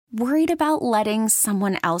Worried about letting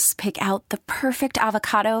someone else pick out the perfect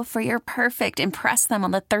avocado for your perfect impress them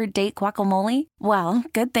on the third date guacamole? Well,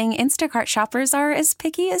 good thing Instacart shoppers are as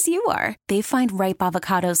picky as you are. They find ripe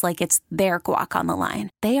avocados like it's their guac on the line.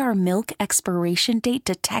 They are milk expiration date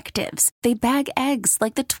detectives. They bag eggs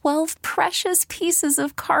like the 12 precious pieces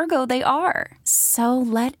of cargo they are. So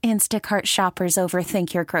let Instacart shoppers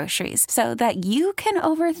overthink your groceries so that you can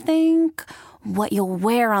overthink what you'll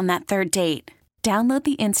wear on that third date. Download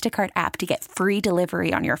the Instacart app to get free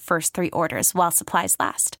delivery on your first 3 orders while supplies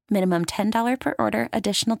last. Minimum $10 per order.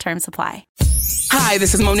 Additional terms apply. Hi,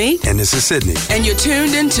 this is Monique. And this is Sidney. And you're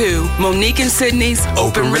tuned into Monique and Sidney's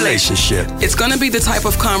Open Relationship. It's going to be the type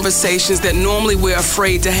of conversations that normally we're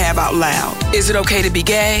afraid to have out loud. Is it okay to be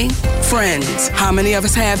gay? Friends, how many of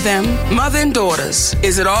us have them? Mother and daughters,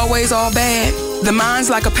 is it always all bad? The mind's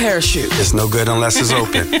like a parachute. It's no good unless it's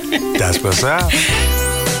open. That's what's up.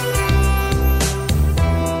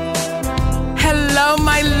 Hello,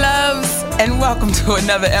 my loves, and welcome to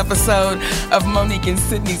another episode of Monique and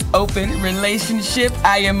Sidney's Open Relationship.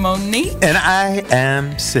 I am Monique. And I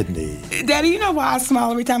am Sidney. Daddy, you know why I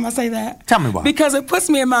smile every time I say that? Tell me why. Because it puts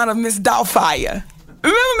me in mind of Miss Doubtfire.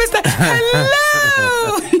 Remember Miss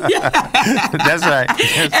Hello! Yeah. That's right.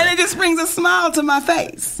 And it just brings a smile to my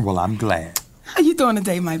face. Well, I'm glad. How you doing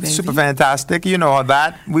today, my baby? Super fantastic. You know all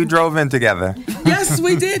that. We drove in together. Yes,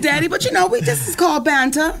 we did, Daddy. But you know, this is called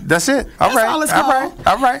banter. That's it. All right. All it's called.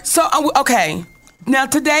 All right. So, okay. Now,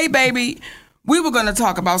 today, baby, we were going to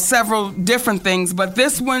talk about several different things, but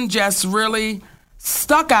this one just really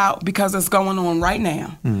stuck out because it's going on right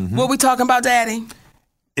now. Mm-hmm. What we talking about, Daddy?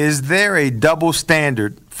 Is there a double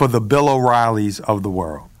standard for the Bill O'Reillys of the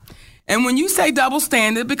world? And when you say double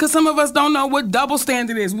standard, because some of us don't know what double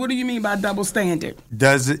standard is, what do you mean by double standard?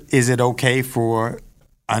 Is it okay for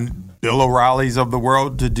Bill O'Reillys of the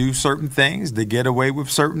world to do certain things, to get away with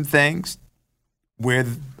certain things, where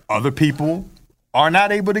other people are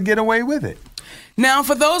not able to get away with it? Now,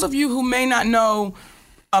 for those of you who may not know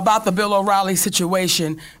about the Bill O'Reilly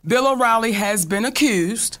situation, Bill O'Reilly has been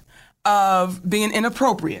accused of being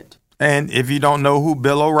inappropriate. And if you don't know who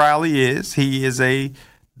Bill O'Reilly is, he is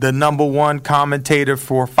the number one commentator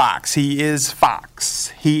for Fox. He is Fox.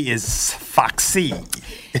 He is Foxy.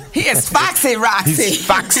 He is Foxy Roxy. He's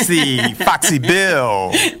Foxy. Foxy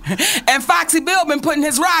Bill. And Foxy Bill been putting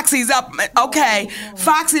his Roxys up. Okay,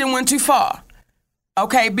 Foxy done went too far.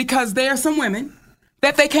 Okay, because there are some women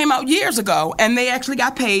that they came out years ago and they actually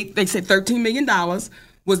got paid. They said $13 million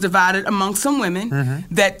was divided among some women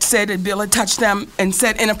that said that Bill had touched them and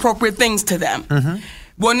said inappropriate things to them.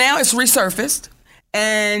 Well, now it's resurfaced.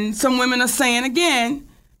 And some women are saying again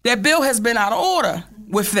that Bill has been out of order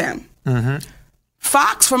with them.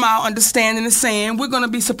 Fox, from our understanding, is saying we're going to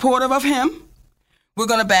be supportive of him. We're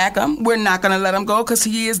going to back him. We're not going to let him go because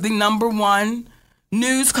he is the number one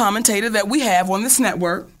news commentator that we have on this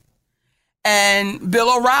network. And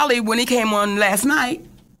Bill O'Reilly, when he came on last night,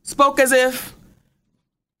 spoke as if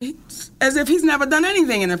he's never done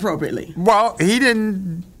anything inappropriately. Well, he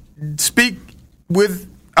didn't speak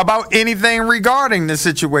about anything regarding the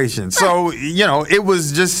situation. So, it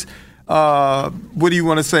was just, what do you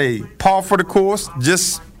want to say, par for the course,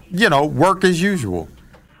 just, work as usual.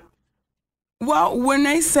 Well, when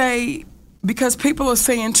they say, because people are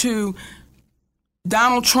saying too,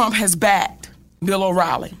 Donald Trump has backed Bill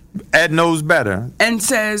O'Reilly. Ed knows better. And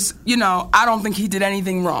says, I don't think he did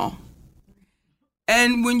anything wrong.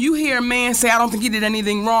 And when you hear a man say, I don't think he did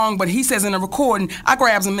anything wrong, but he says in a recording, I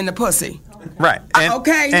grabs him in the pussy. Right.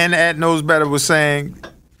 Okay. And Ed Knows Better was saying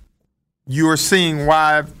you are seeing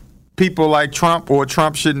why people like Trump or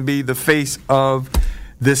Trump shouldn't be the face of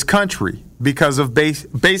this country because of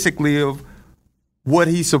basically of what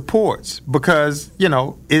he supports. Because,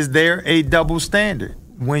 is there a double standard?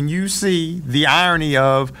 When you see the irony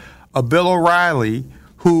of a Bill O'Reilly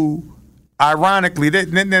who, ironically,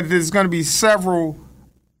 there's going to be several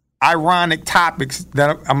ironic topics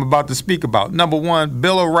that I'm about to speak about. Number one,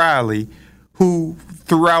 Bill O'Reilly, who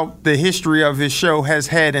throughout the history of his show has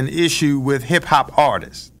had an issue with hip-hop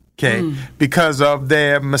artists, because of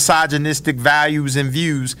their misogynistic values and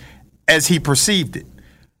views as he perceived it.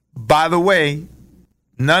 By the way,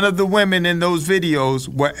 none of the women in those videos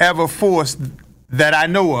were ever forced, that I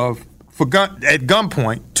know of, at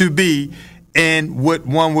gunpoint to be in what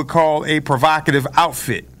one would call a provocative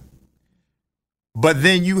outfit. But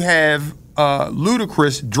then you have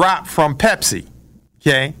Ludacris drop from Pepsi,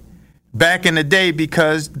 back in the day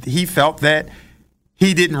because he felt that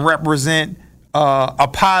he didn't represent a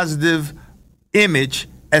positive image,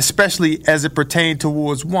 especially as it pertained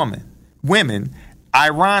towards women.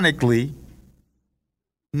 Ironically,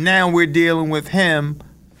 now we're dealing with him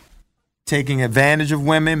taking advantage of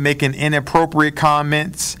women, making inappropriate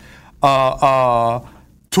comments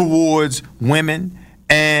towards women,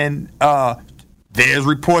 and there's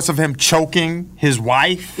reports of him choking his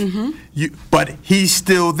wife. But he's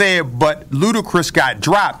still there. But Ludacris got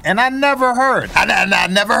dropped, and I never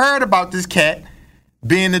heard about this cat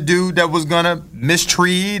being a dude that was gonna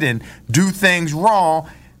mistreat and do things wrong.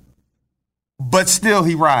 But still,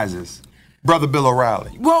 he rises. Brother Bill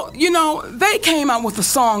O'Reilly. Well, they came out with a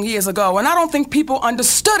song years ago, and I don't think people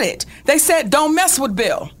understood it. They said, "Don't mess with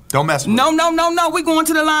Bill." Don't mess with him. No. We're going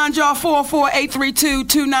to the line, y'all.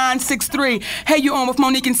 448322963. Hey, you on with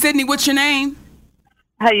Monique and Sidney. What's your name?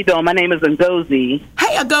 How you doing? My name is Ngozi.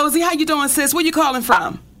 Hey, Ngozi. How you doing, sis? Where you calling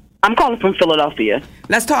from? I'm calling from Philadelphia.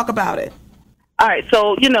 Let's talk about it. All right.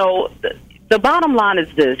 So, the bottom line is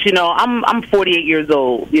this. I'm 48 years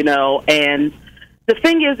old, and the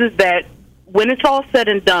thing is that when it's all said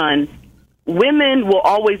and done, women will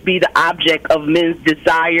always be the object of men's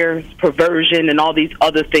desires, perversion, and all these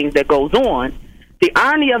other things that goes on. The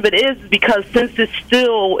irony of it is because since it's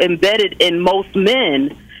still embedded in most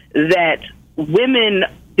men that women,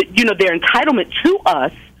 their entitlement to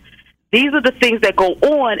us, these are the things that go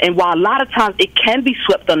on. And while a lot of times it can be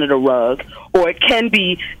swept under the rug or it can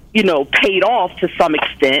be, paid off to some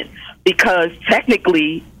extent, because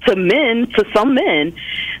technically to some men,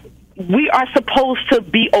 we are supposed to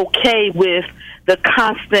be okay with the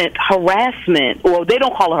constant harassment, or they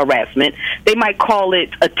don't call it harassment, they might call it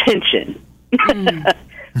attention.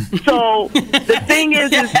 So the thing is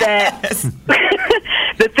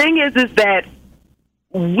that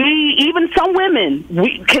even some women,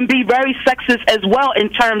 we can be very sexist as well in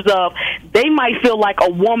terms of they might feel like a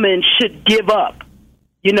woman should give up.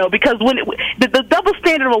 Because when the double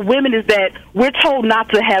standard of women is that we're told not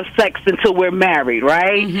to have sex until we're married,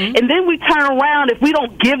 right? And then we turn around, if we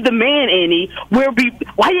don't give the man any,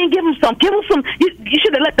 why you didn't give him some? Give him some. You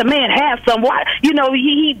should have let the man have some. Why? He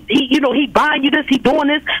buying you this, he doing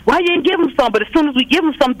this. Why you didn't give him some? But as soon as we give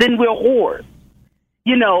him some, then we're whores.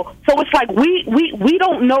 So it's like we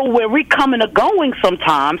don't know where we're coming or going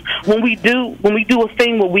sometimes when we do a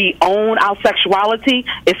thing where we own our sexuality.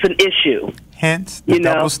 It's an issue. Hence the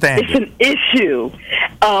double standard. It's an issue.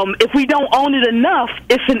 If we don't own it enough,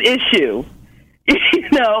 it's an issue.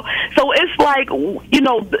 So it's like,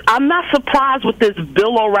 I'm not surprised with this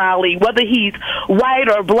Bill O'Reilly, whether he's white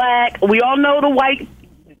or black. We all know the white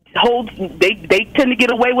they tend to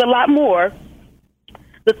get away with a lot more.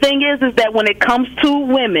 The thing is that when it comes to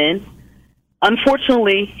women,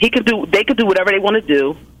 unfortunately, they could do whatever they want to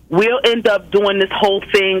do. We'll end up doing this whole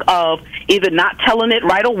thing of either not telling it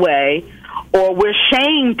right away, or we're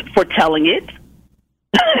shamed for telling it,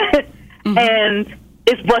 and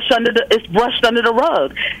it's brushed under the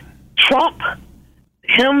rug. Trump,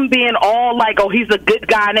 him being all like, "Oh, he's a good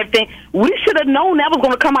guy" and everything. We should have known that was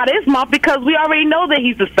going to come out of his mouth because we already know that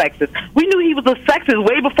he's a sexist. We knew he was a sexist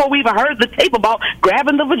way before we even heard the tape about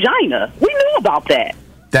grabbing the vagina. We knew about that.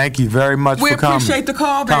 Thank you very much for coming. We appreciate the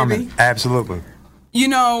call, baby. Absolutely.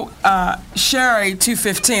 Sherry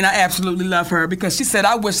 215, I absolutely love her because she said,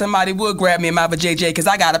 "I wish somebody would grab me in my vajayjay because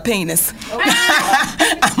I got a penis."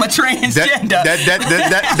 I'm a transgender.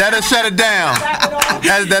 That'll shut it down.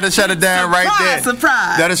 That'll shut it down right there.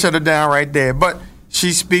 Surprise. That'll shut it down right there. But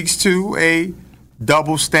she speaks to a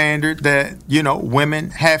double standard that,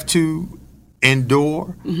 women have to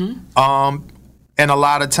endure. And a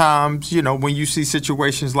lot of times, when you see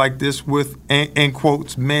situations like this with, in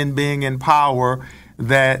quotes, men being in power,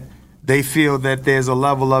 that they feel that there's a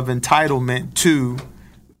level of entitlement to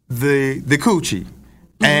the coochie.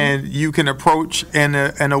 And you can approach in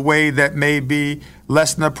a way that may be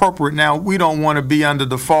less than appropriate. Now, we don't want to be under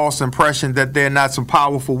the false impression that there are not some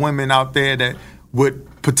powerful women out there that would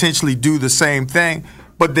potentially do the same thing.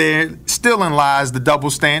 But there still in lies the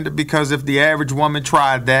double standard, because if the average woman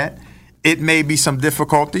tried that, it may be some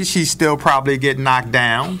difficulty. She still probably get knocked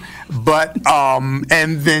down, but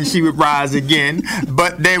and then she would rise again.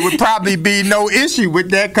 But there would probably be no issue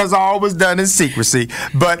with that because all was done in secrecy.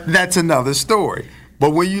 But that's another story.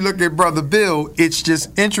 But when you look at Brother Bill, it's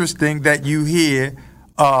just interesting that you hear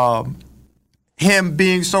him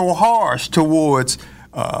being so harsh towards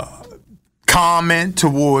Common,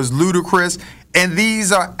 towards Ludacris. And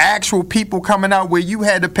these are actual people coming out where you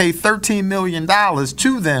had to pay $13 million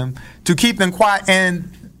to them to keep them quiet. And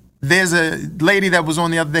there's a lady that was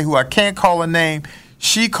on the other day who I can't call her name.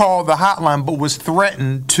 She called the hotline but was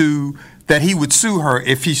threatened that he would sue her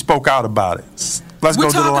if he spoke out about it. Let's go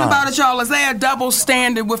to the line. We're talking about it, y'all. Is there a double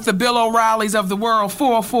standard with the Bill O'Reillys of the world?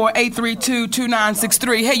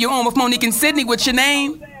 448322963. Hey, you're on with Monique and Sidney. What's your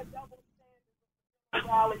name?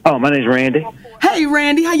 Oh, my name's Randy. Hey, Hey,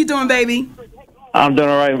 Randy, how you doing, baby? I'm doing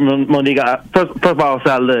all right, Monique. First of all, I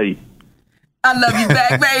say I love you. I love you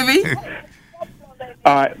back, baby.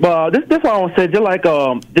 All right, well, this what I want to say. Just like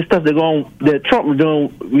this stuff that Trump was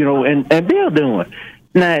doing, you know, and Bill doing.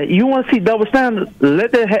 Now, you want to see double standards?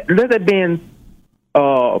 Let that be in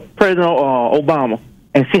President Obama,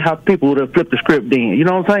 and see how people would have flipped the script then. You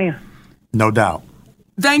know what I'm saying? No doubt.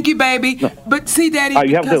 Thank you, baby. No. But see, Daddy,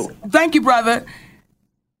 thank you, brother.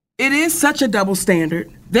 It is such a double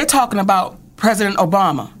standard. They're talking about President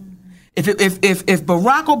Obama. If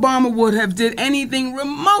Barack Obama would have did anything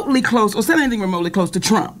remotely close or said anything remotely close to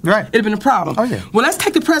Trump, right, it'd have been a problem. Oh, yeah. Well, let's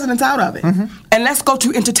take the presidents out of it, and let's go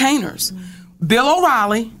to entertainers. Bill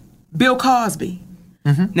O'Reilly, Bill Cosby.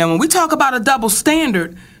 Now, when we talk about a double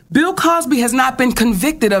standard, Bill Cosby has not been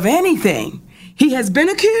convicted of anything. He has been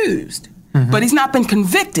accused, but he's not been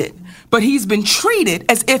convicted. But he's been treated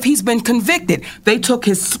as if he's been convicted. They took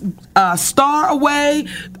his star away.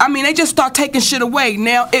 I mean, they just start taking shit away.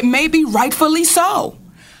 Now, it may be rightfully so.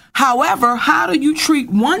 However, how do you treat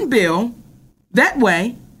one bill that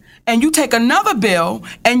way, and you take another bill,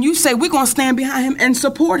 and you say, we're going to stand behind him and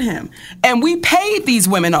support him? And we paid these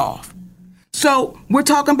women off. So we're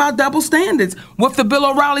talking about double standards with the Bill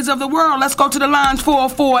O'Reillys of the world. Let's go to the lines,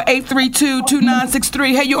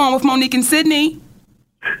 404-832-2963. Hey, you're on with Monique and Sidney.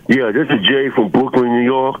 Yeah, this is Jay from Brooklyn, New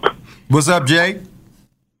York. What's up, Jay?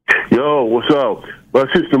 Yo, what's up? My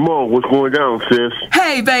sister Mo, what's going down, sis?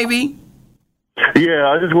 Hey, baby.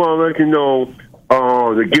 Yeah, I just want to let you know,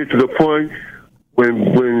 to get to the point,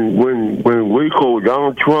 when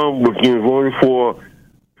Donald Trump was getting voted for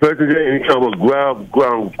president, and he talking about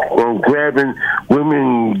grabbing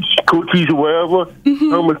women's cookies or whatever,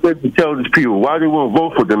 how much they can tell these people why they won't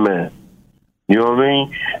vote for the man? You know what I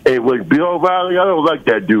mean? And with Bill O'Reilly, I don't like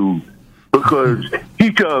that dude because he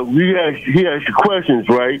asks you questions,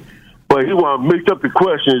 right? But he want to mix up the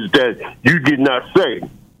questions that you did not say.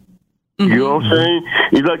 You know what I'm saying?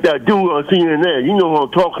 He's like that dude on CNN. You know what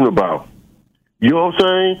I'm talking about. You know what I'm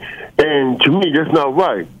saying? And to me, that's not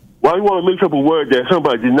right. Why do you want to mix up a word that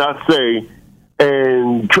somebody did not say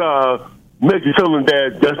and try to make it something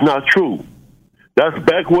that's not true? That's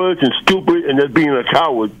backwards and stupid, and that's being a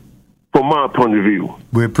coward. From my point of view.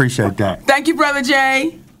 We appreciate that. Thank you, Brother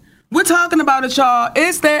Jay. We're talking about it, y'all.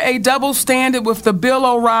 Is there a double standard with the Bill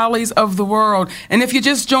O'Reillys of the world? And if you're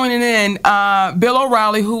just joining in, Bill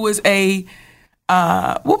O'Reilly, who is a,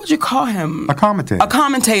 what would you call him? A commentator. A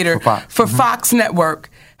commentator for Fox Network,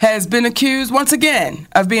 has been accused, once again,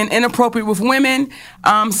 of being inappropriate with women.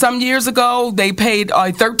 Some years ago, they paid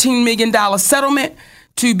a $13 million settlement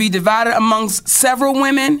to be divided amongst several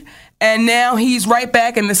women. And now he's right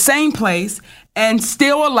back in the same place and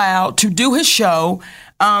still allowed to do his show.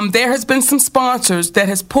 There has been some sponsors that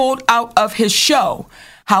has pulled out of his show.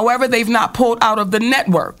 However, they've not pulled out of the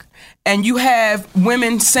network. And you have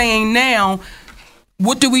women saying now,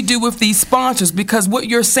 what do we do with these sponsors? Because what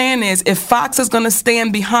you're saying is if Fox is going to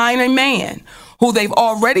stand behind a man who they've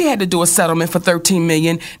already had to do a settlement for $13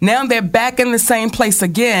 million, now they're back in the same place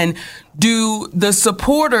again. Do the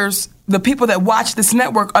supporters, the people that watch this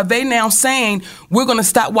network, are they now saying we're going to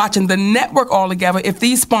stop watching the network altogether if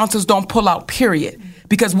these sponsors don't pull out, period?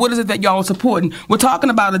 Because what is it that y'all are supporting? We're talking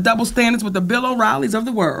about the double standards with the Bill O'Reillys of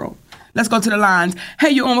the world. Let's go to the lines. Hey,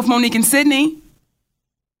 you're on with Monique and Sidney.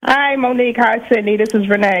 Hi, Monique. Hi, Sidney. This is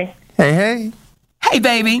Renee. Hey. Hey,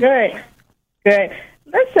 baby. Good.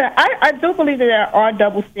 Listen, I do believe that there are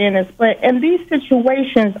double standards, but in these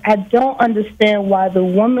situations, I don't understand why the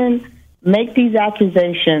women make these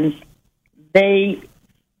accusations. They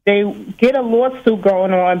get a lawsuit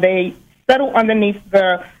going on. They settle underneath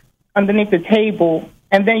the table,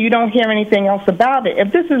 and then you don't hear anything else about it.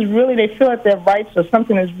 If this is really, they feel that their rights or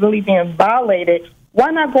something is really being violated,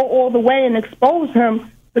 why not go all the way and expose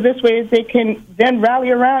him so this way they can then rally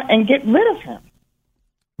around and get rid of him?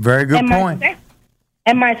 Very good point.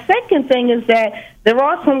 And my second thing is that there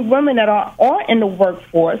are some women that are in the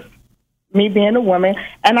workforce, me being a woman,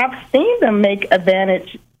 and I've seen them make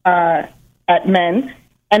advantage at men,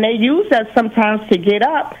 and they use that sometimes to get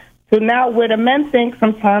up. So now where the men think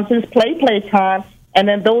sometimes it's play time, and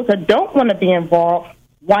then those that don't want to be involved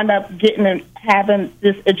wind up getting and having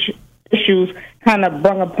this issues kind of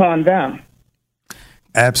brung upon them.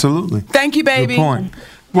 Absolutely. Thank you, baby. Good point.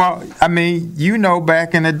 Well, I mean,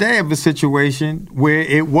 back in the day of a situation where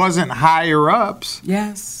it wasn't higher ups.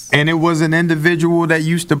 Yes. And it was an individual that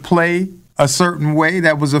used to play a certain way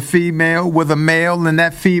that was a female with a male, and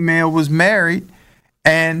that female was married,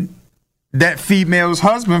 and that female's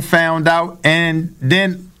husband found out and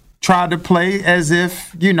then tried to play as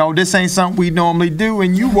if, this ain't something we normally do.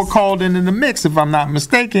 And you were called into the mix, if I'm not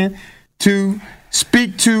mistaken, to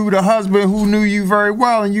speak to the husband who knew you very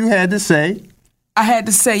well, and you had to say, I had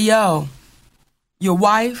to say, yo, your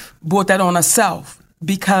wife brought that on herself.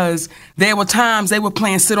 Because there were times they were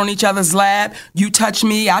playing sit on each other's lap. You touch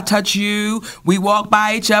me, I touch you. We walk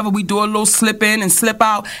by each other. We do a little slip in and slip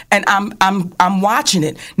out, and I'm watching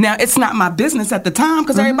it. Now it's not my business at the time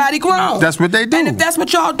because everybody grown. That's what they do. And if that's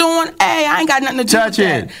what y'all doing, hey, I ain't got nothing to do with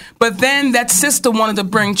that. But then that sister wanted to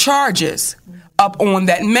bring charges up on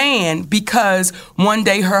that man because one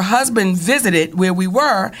day her husband visited where we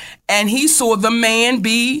were, and he saw the man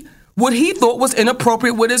be what he thought was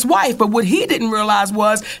inappropriate with his wife. But what he didn't realize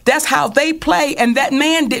was that's how they play, and that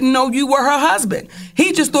man didn't know you were her husband.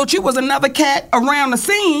 He just thought you was another cat around the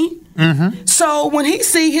scene. Mm-hmm. So when he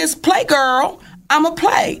see his play girl, I'ma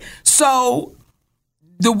play. So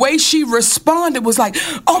the way she responded was like,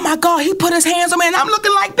 oh my God, he put his hands on me, and I'm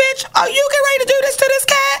looking like, bitch, are you getting ready to do this to this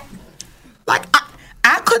cat? Like,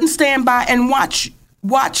 I couldn't stand by and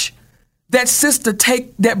watch that sister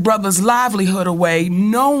take that brother's livelihood away,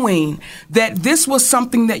 knowing that this was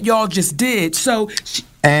something that y'all just did.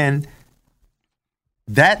 And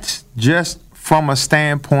that's just from a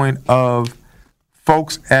standpoint of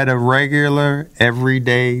folks at a regular,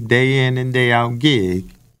 everyday, day in and day out gig,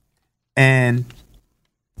 and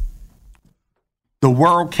the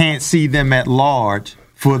world can't see them at large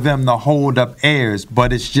for them to hold up airs,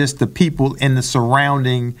 but it's just the people in the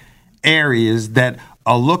surrounding areas that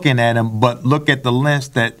are looking at him, but look at the lens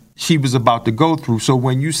that she was about to go through. So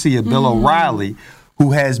when you see a Bill O'Reilly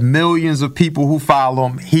who has millions of people who follow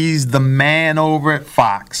him, he's the man over at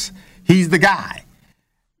Fox. He's the guy.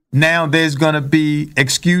 Now there's going to be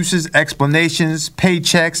excuses, explanations,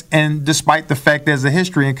 paychecks, and despite the fact there's a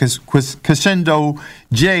history, and Crescendo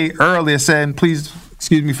J earlier said, and please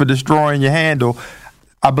excuse me for destroying your handle,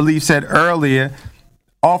 I believe said earlier,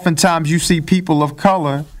 oftentimes you see people of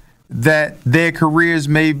color that their careers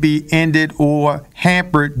may be ended or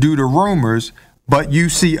hampered due to rumors, but you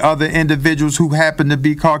see other individuals who happen to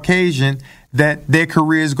be Caucasian that their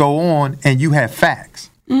careers go on and you have facts.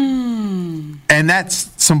 And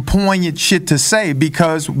that's some poignant shit to say,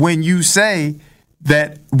 because when you say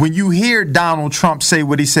that, when you hear Donald Trump say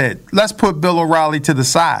what he said, let's put Bill O'Reilly to the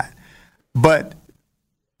side, but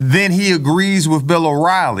then he agrees with Bill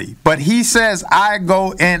O'Reilly. But he says, I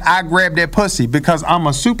go and I grab that pussy because I'm a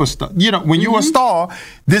superstar. You know, when you're a star,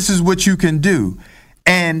 this is what you can do.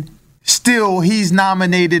 And still, he's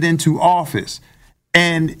nominated into office.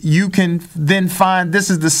 And you can then find this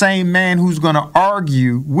is the same man who's going to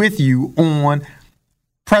argue with you on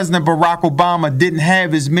President Barack Obama didn't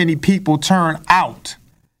have as many people turn out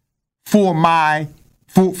for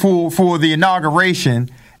the inauguration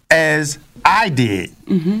as I did.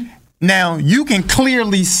 Mm-hmm. Now, you can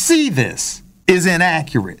clearly see this is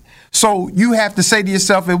inaccurate. So you have to say to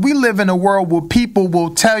yourself, if we live in a world where people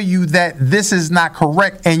will tell you that this is not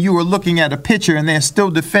correct and you are looking at a picture and they're still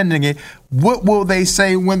defending it, what will they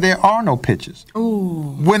say when there are no pictures?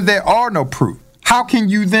 Ooh. When there are no proof? How can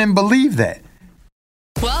you then believe that?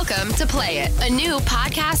 Welcome to Play It, a new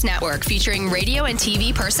podcast network featuring radio and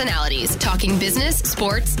TV personalities talking business,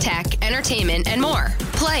 sports, tech, entertainment, and more.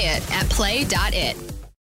 Play it at play.it.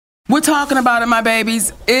 We're talking about it, my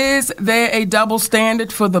babies. Is there a double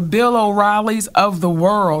standard for the Bill O'Reillys of the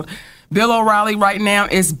world? Bill O'Reilly right now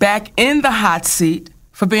is back in the hot seat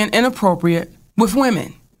for being inappropriate with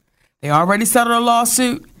women. They already settled a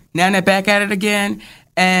lawsuit. Now they're back at it again.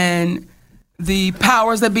 And the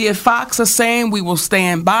powers that be at Fox are saying we will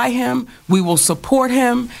stand by him. We will support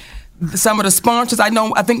him. Some of the sponsors, I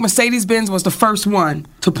think Mercedes-Benz was the first one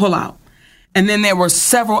to pull out. And then there were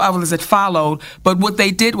several others that followed. But what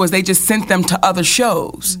they did was they just sent them to other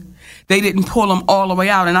shows. They didn't pull them all the way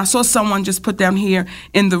out. And I saw someone just put down here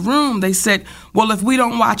in the room, they said, well, if we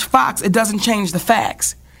don't watch Fox, it doesn't change the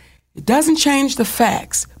facts. It doesn't change the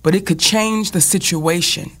facts, but it could change the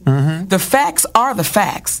situation. Mm-hmm. The facts are the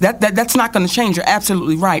facts. That's not going to change. You're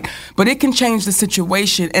absolutely right. But it can change the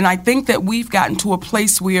situation. And I think that we've gotten to a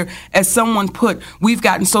place where, as someone put, we've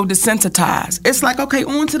gotten so desensitized. It's like, okay,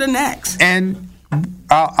 on to the next. And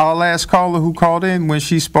our last caller who called in, when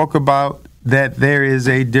she spoke about that there is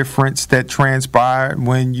a difference that transpired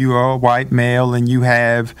when you are a white male and you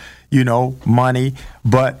have, you know, money,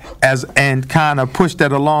 and kind of push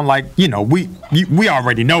that along like, you know, we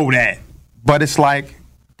already know that. But it's like,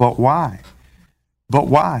 but why? But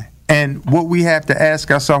why? And what we have to ask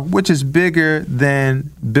ourselves, which is bigger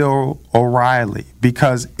than Bill O'Reilly,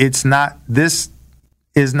 because this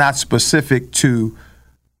is not specific to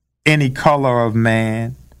any color of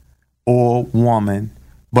man or woman,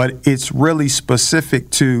 but it's really specific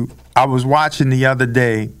to, I was watching the other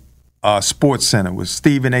day, Sports Center with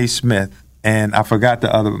Stephen A. Smith, and I forgot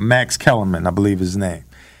the other, Max Kellerman, I believe his name.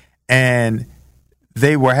 And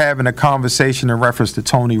they were having a conversation in reference to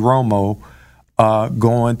Tony Romo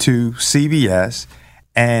going to CBS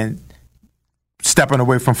and stepping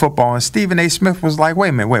away from football. And Stephen A. Smith was like, wait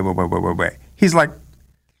a minute, wait. He's like,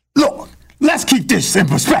 look, let's keep this in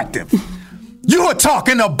perspective. You are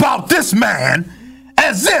talking about this man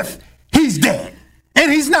as if he's dead,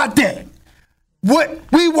 and he's not dead.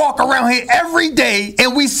 We walk around here every day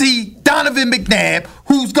and we see Donovan McNabb,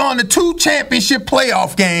 who's gone to 2 championship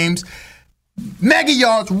playoff games, mega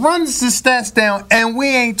yards, runs the stats down, and we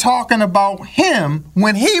ain't talking about him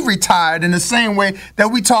when he retired in the same way that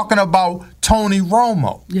we talking about Tony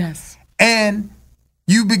Romo. Yes. And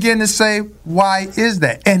you begin to say, why is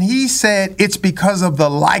that? And he said it's because of the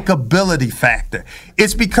likability factor.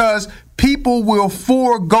 It's because people will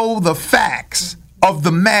forego the facts of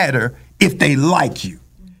the matter if they like you.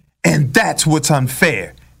 And that's what's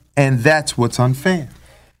unfair. And that's what's unfair.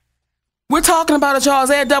 We're talking about it, y'all.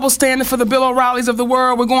 They're double standard for the Bill O'Reillys of the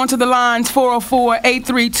world. We're going to the lines,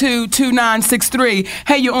 404-832-2963.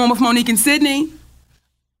 Hey, you're on with Monique and Sidney.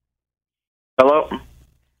 Hello?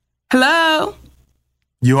 Hello?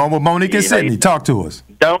 You on with Monique and Sidney? Talk to us.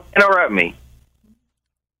 Don't interrupt me.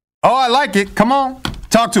 Oh, I like it. Come on.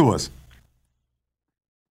 Talk to us.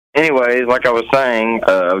 Anyways, like I was saying,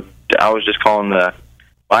 I was just calling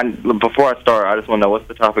before I start, I just want to know what's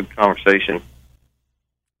the topic of conversation.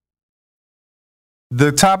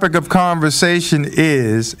 The topic of conversation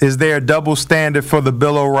is there a double standard for the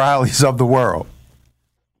Bill O'Reillys of the world?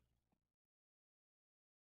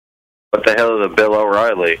 What the hell is a Bill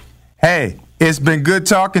O'Reilly? Hey, it's been good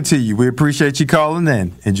talking to you. We appreciate you calling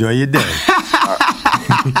in. Enjoy your day.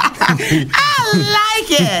 I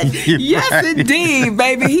like it. Yes, indeed,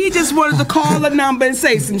 baby. He just wanted to call a number and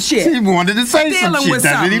say some shit. He wanted to say some shit.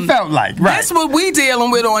 That's what he felt like. Right. That's what we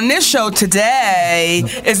dealing with on this show today.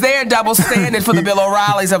 Is there a double standard for the Bill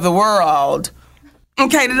O'Reillys of the world?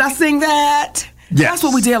 Okay, did I sing that? Yes. That's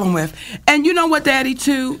what we're dealing with. And you know what, Daddy,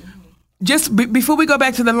 too? Just before we go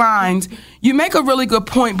back to the lines, you make a really good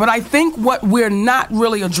point, but I think what we're not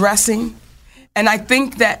really addressing, and I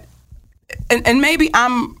think that, and maybe I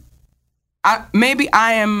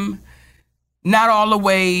am not all the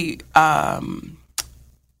way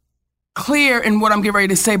clear in what I'm getting ready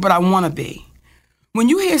to say, but I want to be. When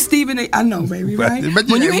you hear Stephen A. I know, baby, right?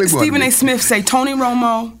 When you hear Stephen A. Smith say Tony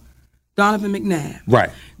Romo, Donovan McNabb.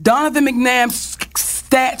 Right. Donovan McNabb's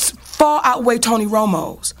stats far outweigh Tony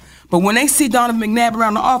Romo's. But when they see Donovan McNabb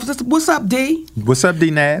around the office, it's, what's up, D? What's up,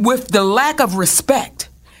 D-Nab? With the lack of respect.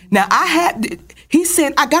 Now, he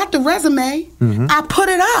said, I got the resume. Mm-hmm. I put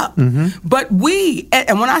it up. Mm-hmm. But we,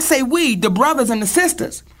 and when I say we, the brothers and the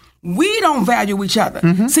sisters, we don't value each other.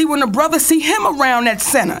 Mm-hmm. See, when the brothers see him around that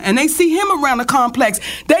center and they see him around the complex,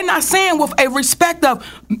 they're not saying with a respect of,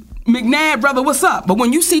 McNabb, brother, what's up? But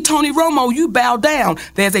when you see Tony Romo, you bow down.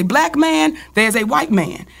 There's a black man, there's a white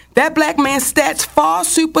man. That black man's stats far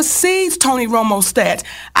supersedes Tony Romo's stats.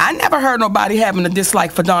 I never heard nobody having a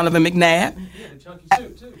dislike for Donovan McNabb.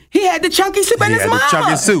 He had the chunky soup and his mama. He had the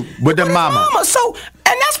chunky soup with the mama. So,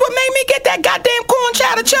 and that's what made me get that goddamn corn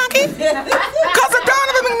chowder chunky. Because of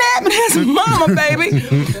Donovan McNabb and his mama, baby.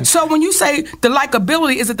 So when you say the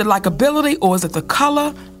likability, is it the likability or is it the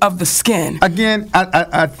color of the skin? Again,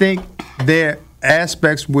 I think there are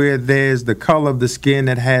aspects where there's the color of the skin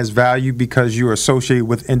that has value because you're associated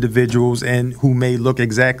with individuals and who may look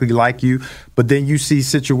exactly like you, but then you see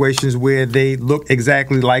situations where they look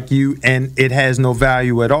exactly like you and it has no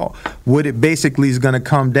value at all. What it basically is going to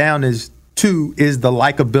come down is the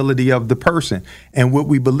likability of the person and what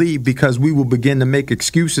we believe, because we will begin to make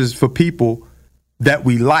excuses for people that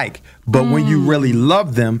we like. But when you really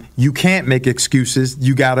love them, you can't make excuses.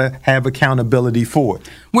 You got to have accountability for it.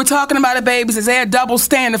 We're talking about it, babies. Is there a double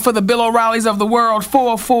standard for the Bill O'Reillys of the world?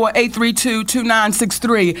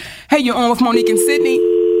 404-832-2963. Hey, you're on with Monique and Sidney.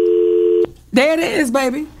 There it is,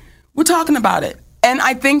 baby. We're talking about it. And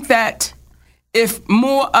I think that if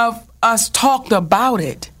more of us talked about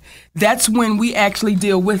it, that's when we actually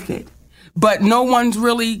deal with it. But no one's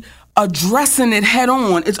really addressing it head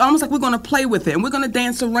on. It's almost like we're going to play with it and we're going to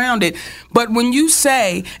dance around it. But when you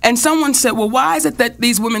say, and someone said, well, why is it that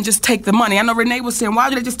these women just take the money? I know Renee was saying, why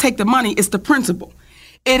do they just take the money? It's the principle.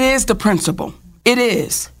 It is the principle. It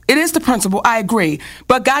is. It is the principle. I agree.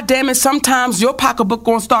 But goddamn it, sometimes your pocketbook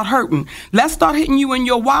going to start hurting. Let's start hitting you in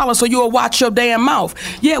your wallet so you'll watch your damn mouth.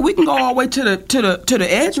 Yeah, we can go all the way to the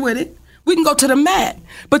edge with it. We can go to the mat.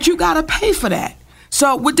 But you got to pay for that.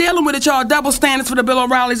 So we're dealing with it, y'all. Double standards for the Bill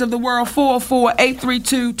O'Reillys of the world.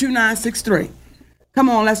 404-832-2963. Come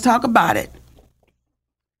on, let's talk about it.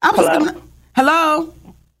 Hello? Hello?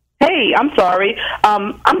 Hey, I'm sorry.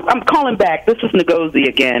 I'm calling back. This is Ngozi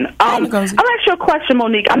again. I'll ask you a question,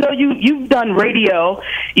 Monique. I know you've done radio.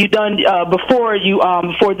 You've done before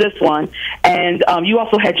this one, and you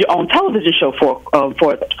also had your own television show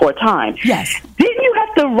for a time. Yes. Didn't you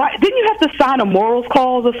have to sign a morals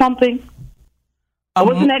clause or something?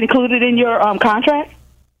 Wasn't that included in your contract?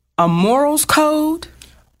 A morals code?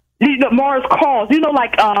 Morals clause.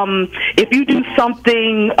 Like if you do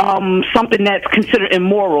something that's considered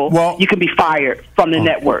immoral, you can be fired from the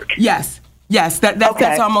network. Yes.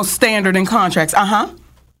 That's almost standard in contracts.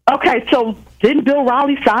 Okay, so didn't Bill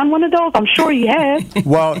Riley sign one of those? I'm sure he has.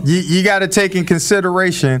 Well, you got to take in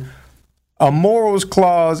consideration a morals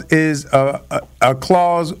clause is a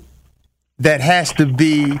clause that has to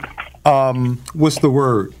be what's the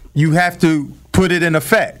word? You have to put it in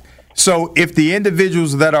effect. So if the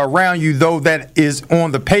individuals that are around you, though that is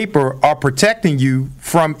on the paper, are protecting you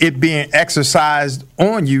from it being exercised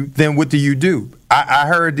on you, then what do? I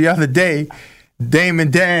heard the other day Damon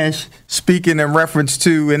Dash speaking in reference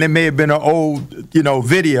to, and it may have been an old,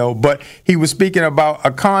 video, but he was speaking about a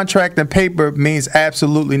contract and paper means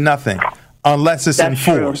absolutely nothing unless it's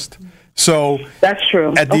enforced. True. So that's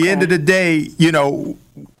true. At the end of the day,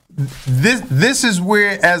 This is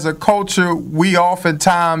where, as a culture, we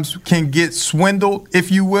oftentimes can get swindled,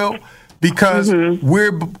 if you will, because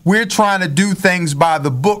we're trying to do things by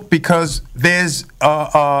the book because there's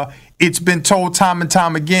it's been told time and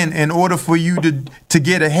time again, in order for you to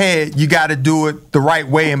get ahead, you got to do it the right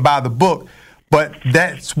way and by the book. But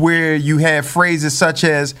that's where you have phrases such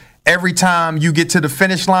as every time you get to the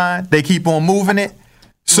finish line, they keep on moving it.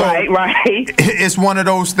 So right. It's one of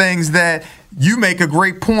those things that you make a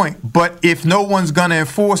great point, but if no one's going to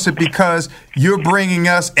enforce it because you're bringing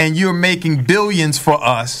us and you're making billions for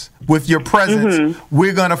us with your presence,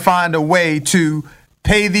 we're going to find a way to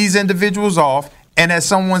pay these individuals off. And as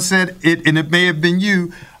someone said, and it may have been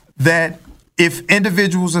you, that if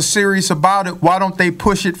individuals are serious about it, why don't they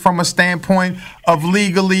push it from a standpoint of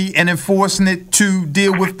legally and enforcing it to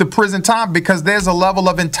deal with the prison time? Because there's a level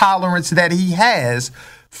of intolerance that he has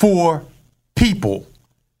for people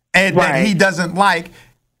and that he doesn't like.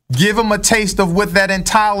 Give him a taste of what that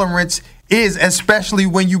intolerance is, especially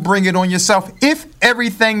when you bring it on yourself. If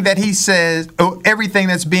everything that he says or everything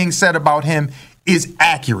that's being said about him is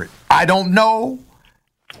accurate, I don't know.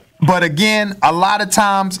 But again, a lot of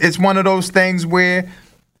times it's one of those things where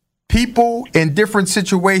people in different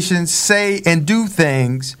situations say and do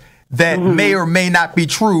things that may or may not be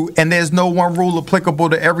true, and there's no one rule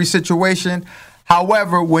applicable to every situation.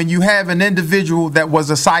 However, when you have an individual that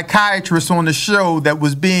was a psychiatrist on the show that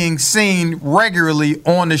was being seen regularly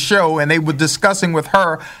on the show, and they were discussing with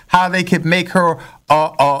her how they could make her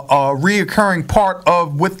a reoccurring part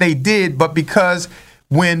of what they did, but because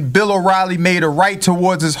when Bill O'Reilly made a right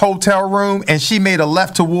towards his hotel room and she made a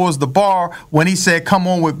left towards the bar when he said, "Come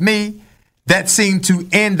on with me," that seemed to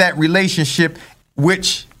end that relationship,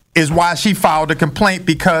 which is why she filed a complaint,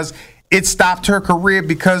 because it stopped her career,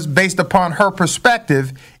 because based upon her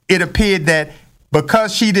perspective, it appeared that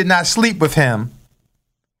because she did not sleep with him,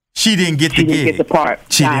 she didn't get the gig. She didn't get the part.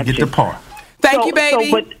 She didn't get the part. Thank you,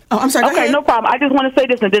 baby. I'm sorry. Okay, no problem. I just want to say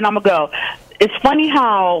this, and then I'm going to go. It's funny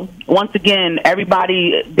how, once again,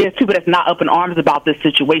 there's people that's not up in arms about this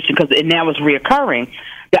situation because it now is reoccurring.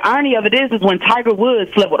 The irony of it is when Tiger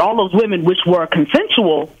Woods slept with all those women, which were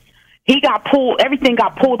consensual, everything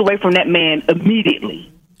got pulled away from that man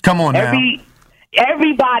immediately. Come on now.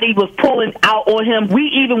 Everybody was pulling out on him. We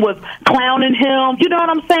even was clowning him. You know what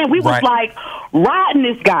I'm saying? We was like riding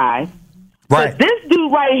this guy. Right. But this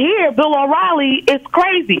dude right here, Bill O'Reilly, is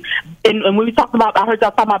crazy. And when we talked about, I heard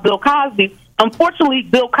y'all talking about Bill Cosby. Unfortunately,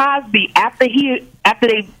 Bill Cosby, after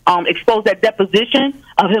they exposed that deposition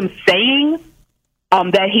of him saying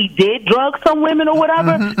that he did drug some women or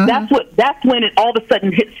whatever, that's when it all of a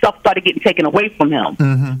sudden stuff started getting taken away from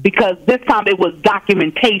him, because this time it was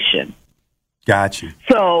documentation. Got you.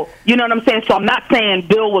 So you know what I'm saying. So I'm not saying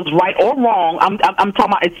Bill was right or wrong. I'm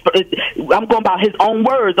talking about I'm going about his own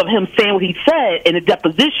words of him saying what he said in a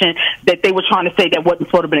deposition that they were trying to say that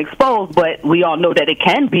wasn't sort of been exposed, but we all know that it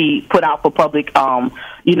can be put out for public,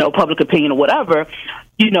 public opinion or whatever.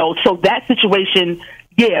 So that situation.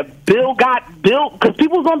 Yeah, Bill, because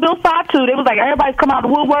people was on Bill's side too. They was like, everybody's come out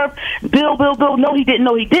of the woodwork. Bill, no, he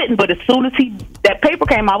didn't. But as soon as that paper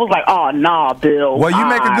came out, I was like, oh, nah, Bill. Well, you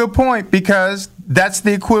make a good point, because that's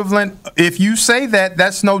the equivalent. If you say that,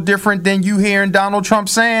 that's no different than you hearing Donald Trump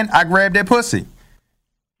saying, I grabbed that pussy.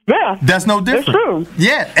 Yeah, That's no different. It's true.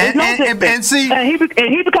 Yeah, It's no different. and see, and he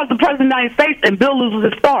becomes the president of the United States, and Bill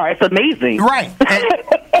loses his star. It's amazing. right. And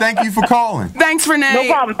thank you for calling. Thanks, Renee. No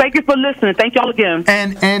problem. Thank you for listening. Thank y'all again.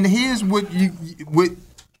 And here's what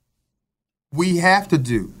we have to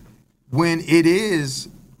do when it is,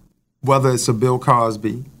 whether it's a Bill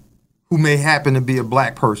Cosby, who may happen to be a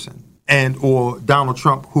black person, and or Donald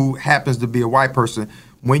Trump, who happens to be a white person.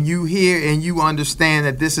 When you hear and you understand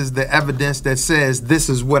that this is the evidence that says this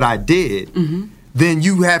is what I did, then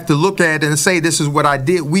you have to look at it and say this is what I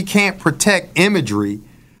did. We can't protect imagery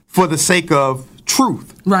for the sake of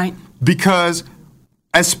truth. Right. Because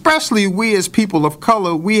especially we as people of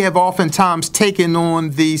color, we have oftentimes taken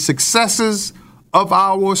on the successes of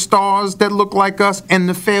our stars that look like us and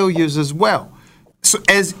the failures as well. So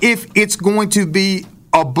as if it's going to be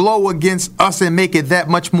a blow against us and make it that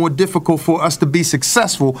much more difficult for us to be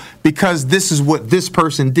successful because this is what this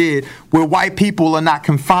person did, where white people are not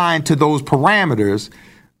confined to those parameters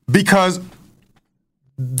because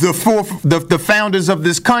the founders of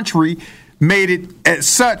this country made it as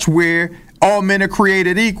such where all men are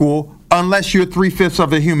created equal unless you're 3/5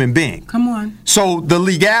 of a human being. Come on. So the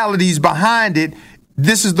legalities behind it,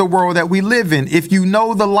 this is the world that we live in. If you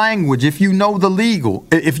know the language, if you know the legal,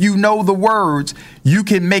 if you know the words, you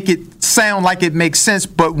can make it sound like it makes sense.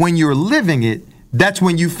 But when you're living it, that's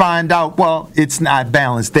when you find out, well, it's not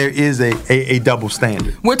balanced. There is a double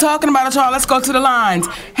standard. We're talking about it, y'all. Let's go to the lines.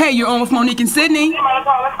 Hey, you're on with Monique and Sidney.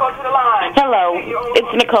 Hello,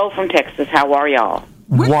 it's Nicole from Texas. How are y'all?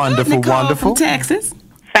 We're Wonderful, good, Nicole wonderful. From Texas.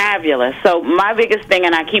 Fabulous. So my biggest thing,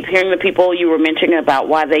 and I keep hearing the people you were mentioning about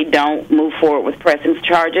why they don't move forward with pressing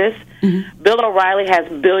charges. Bill O'Reilly has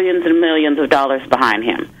billions and millions of dollars behind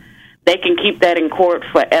him. They can keep that in court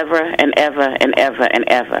forever and ever and ever and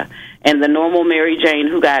ever. And the normal Mary Jane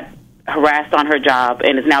who got harassed on her job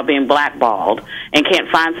and is now being blackballed and can't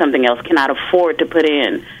find something else cannot afford to put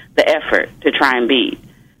in the effort to try and beat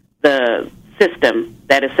the system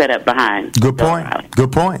that is set up behind. Good Bill point. O'Reilly.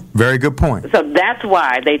 Good point. Very good point. So that's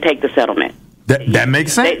why they take the settlement. That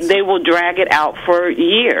makes sense. They will drag it out for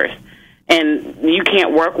years, and you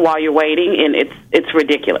can't work while you're waiting, and it's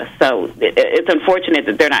ridiculous. So it's unfortunate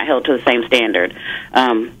that they're not held to the same standard.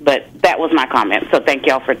 But that was my comment. So thank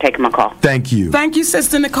y'all for taking my call. Thank you. Thank you,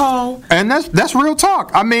 Sister Nicole. And that's real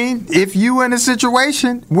talk. I mean, if you in a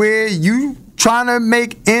situation where you trying to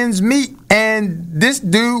make ends meet and this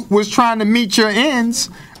dude was trying to meet your ends,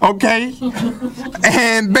 okay?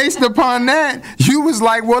 And based upon that, you was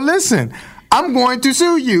like, well, listen, I'm going to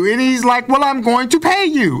sue you. And he's like, well, I'm going to pay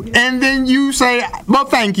you. And then you say, well,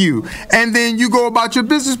 thank you. And then you go about your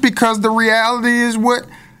business because the reality is what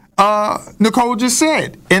Nicole just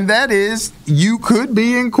said. And that is you could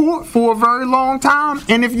be in court for a very long time.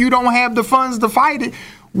 And if you don't have the funds to fight it,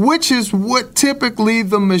 which is what typically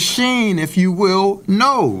the machine, if you will,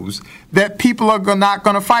 knows, that people are not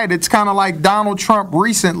going to fight. It's kind of like Donald Trump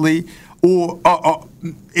recently, or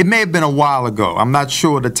it may have been a while ago. I'm not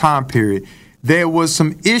sure the time period. There was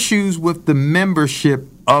some issues with the membership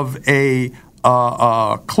of a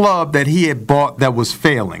club that he had bought that was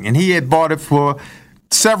failing. And he had bought it for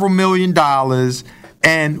several $1 million.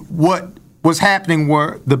 And what was happening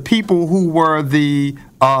were the people who were the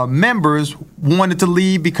members wanted to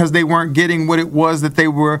leave because they weren't getting what it was that they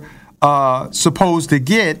were supposed to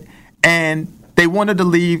get, and they wanted to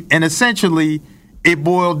leave. And essentially, it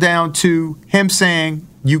boiled down to him saying,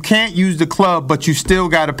 you can't use the club, but you still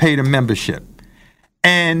got to pay the membership.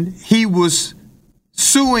 And he was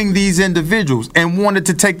suing these individuals and wanted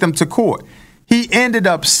to take them to court. He ended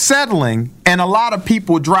up settling, and a lot of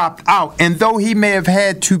people dropped out. And though he may have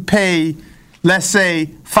had to pay, let's say,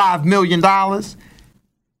 $5 million,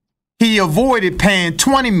 he avoided paying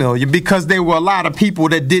 $20 million because there were a lot of people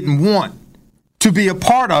that didn't want to be a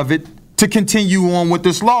part of it to continue on with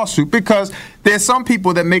this lawsuit, because there's some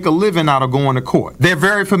people that make a living out of going to court. They're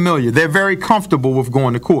very familiar. They're very comfortable with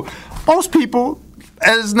going to court. Most people,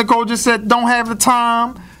 as Nicole just said, don't have the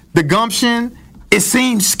time, the gumption. It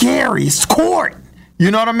seems scary. It's court.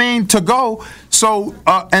 You know what I mean? To go. So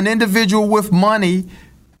an individual with money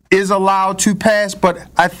is allowed to pass, but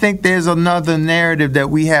I think there's another narrative that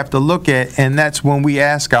we have to look at, and that's when we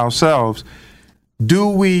ask ourselves, do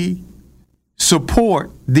we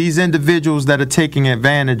support these individuals that are taking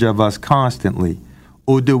advantage of us constantly,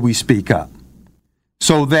 or do we speak up?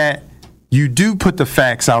 So that you do put the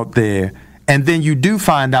facts out there, and then you do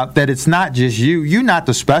find out that it's not just you. You're not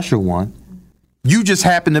the special one. You just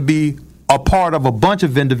happen to be a part of a bunch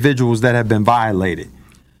of individuals that have been violated.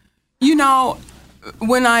 You know,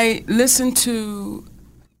 when I listen to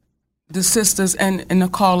the sisters and the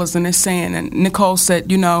callers, and they're saying, and Nicole said,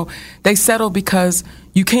 they settle because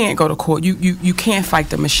you can't go to court. You can't fight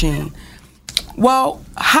the machine. Well,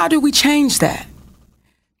 how do we change that?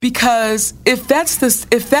 Because if that's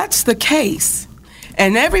the case,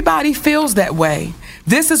 and everybody feels that way,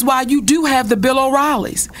 this is why you do have the Bill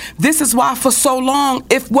O'Reillys. This is why for so long,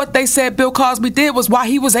 if what they said Bill Cosby did was why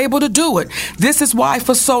he was able to do it. This is why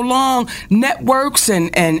for so long networks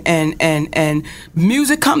and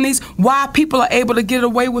music companies, why people are able to get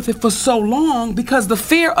away with it for so long, because the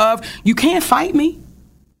fear of, you can't fight me.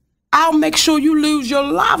 I'll make sure you lose your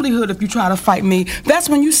livelihood if you try to fight me. That's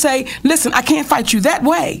when you say, listen, I can't fight you that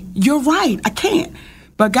way. You're right, I can't.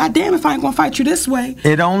 But goddamn, if I ain't gonna fight you this way.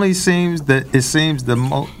 It only seems that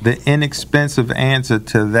the inexpensive answer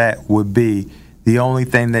to that would be the only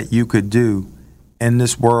thing that you could do in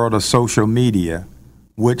this world of social media,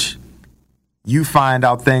 which you find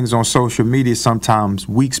out things on social media sometimes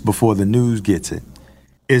weeks before the news gets it,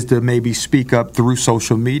 is to maybe speak up through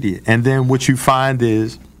social media. And then what you find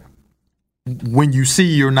is, when you see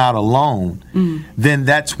you're not alone, then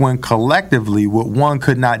that's when collectively what one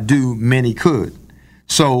could not do, many could.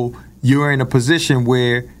 So you're in a position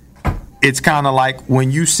where it's kind of like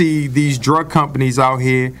when you see these drug companies out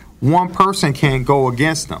here, one person can't go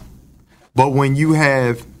against them. But when you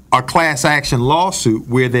have a class action lawsuit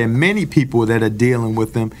where there are many people that are dealing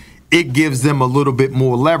with them, it gives them a little bit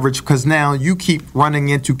more leverage, because now you keep running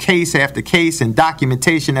into case after case and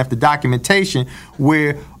documentation after documentation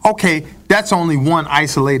where, okay, that's only one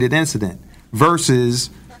isolated incident versus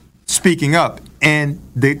speaking up. And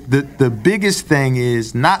the biggest thing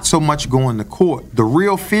is not so much going to court. The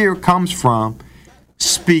real fear comes from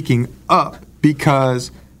speaking up,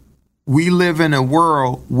 because we live in a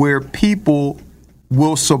world where people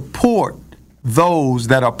will support those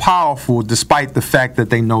that are powerful despite the fact that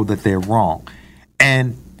they know that they're wrong.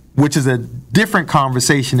 And which is a different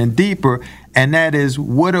conversation and deeper, and that is,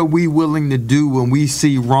 what are we willing to do when we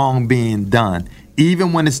see wrong being done?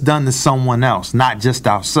 Even when it's done to someone else, not just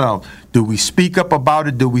ourselves. Do we speak up about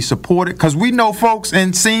it? Do we support it? Because we know folks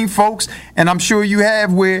and seen folks, and I'm sure you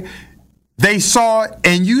have, where they saw it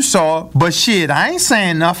and you saw it, but shit, I ain't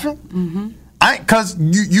saying nothing. Because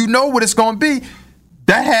you know what it's going to be.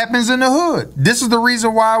 That happens in the hood. This is the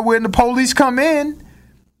reason why when the police come in,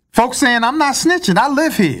 folks saying, I'm not snitching, I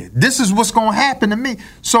live here. This is what's going to happen to me.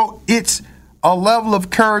 So it's a level of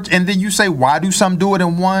courage, and then you say, why do some do it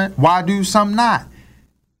and why do some not?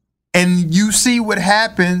 And you see what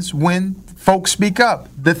happens when folks speak up.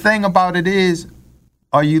 The thing about it is,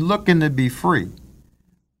 are you looking to be free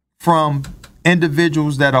from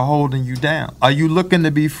individuals that are holding you down? Are you looking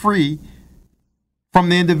to be free from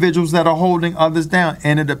the individuals that are holding others down?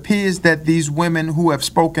 And it appears that these women who have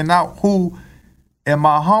spoken out, who, in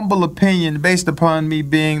my humble opinion, based upon me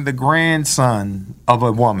being the grandson of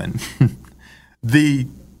a woman, the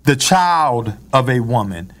child of a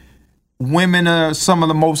woman, women are some of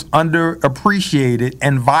the most underappreciated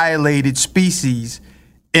and violated species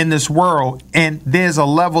in this world. And there's a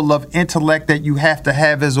level of intellect that you have to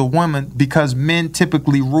have as a woman, because men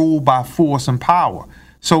typically rule by force and power.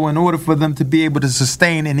 So in order for them to be able to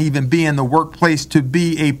sustain and even be in the workplace, to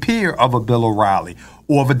be a peer of a Bill O'Reilly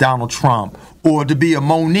or of a Donald Trump, or to be a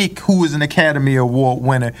Monique, who is an Academy Award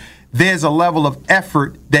winner, there's a level of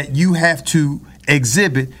effort that you have to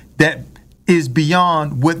exhibit that is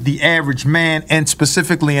beyond what the average man, and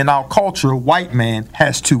specifically in our culture, white man,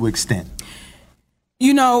 has to extend.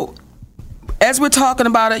 You know, as we're talking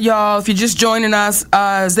about it, y'all, if you're just joining us,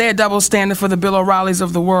 is there a double standard for the Bill O'Reillys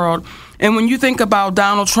of the world? And when you think about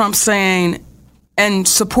Donald Trump saying and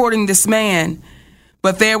supporting this man,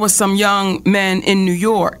 but there were some young men in New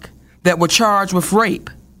York that were charged with rape,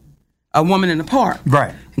 a woman in the park.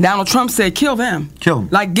 Right. Donald Trump said, kill them. Kill them.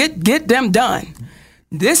 Like, get them done.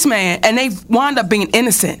 This man, and they wound up being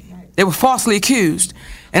innocent. They were falsely accused.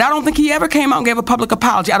 And I don't think he ever came out and gave a public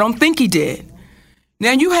apology. I don't think he did.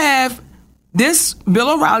 Now you have this Bill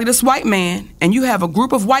O'Reilly, this white man, and you have a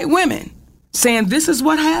group of white women saying, this is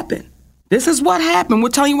what happened. This is what happened. We're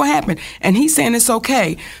telling you what happened. And he's saying it's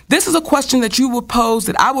okay. This is a question that you would pose,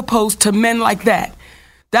 that I would pose to men like that.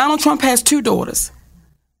 Donald Trump has 2 daughters.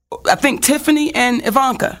 I think Tiffany and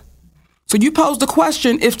Ivanka. So you pose the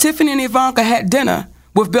question, if Tiffany and Ivanka had dinner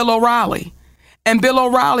with Bill O'Reilly, and Bill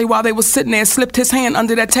O'Reilly, while they were sitting there, slipped his hand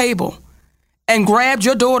under that table and grabbed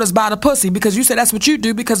your daughters by the pussy, because you said that's what you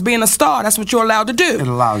do, because being a star, that's what you're allowed to do. It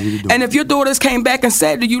allows you to do And if your daughters came back and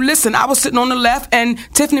said to you, listen, I was sitting on the left and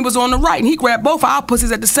Tiffany was on the right, and he grabbed both our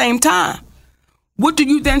pussies at the same time, what do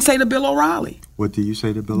you then say to Bill O'Reilly? What do you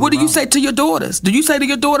say to Bill O'Reilly? What do you say to your daughters? Do you say to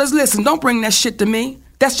your daughters, listen, don't bring that shit to me.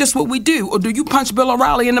 That's just what we do. Or do you punch Bill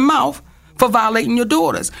O'Reilly in the mouth for violating your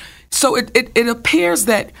daughters? So it appears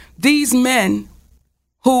that these men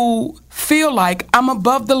who feel like I'm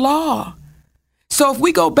above the law. So if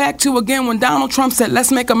we go back to, again, when Donald Trump said,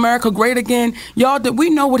 let's make America great again, y'all, did we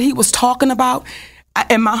know what he was talking about?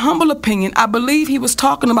 In my humble opinion, I believe he was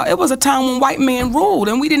talking about, it was a time when white men ruled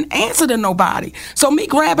and we didn't answer to nobody. So me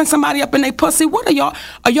grabbing somebody up in their pussy, what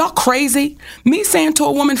are y'all crazy? Me saying to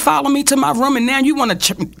a woman, follow me to my room, and now you want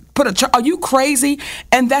to are you crazy?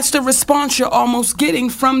 And that's the response you're almost getting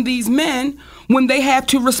from these men when they have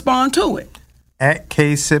to respond to it. At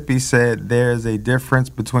K. Sippy said there's a difference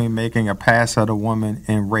between making a pass at a woman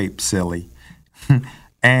and rape, silly.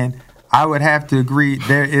 And I would have to agree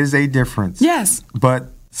there is a difference. Yes. But,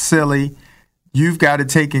 silly, you've got to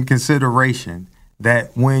take in consideration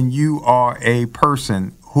that when you are a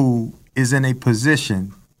person who is in a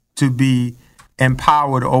position to be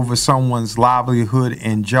empowered over someone's livelihood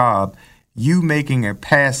and job, you making a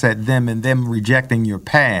pass at them and them rejecting your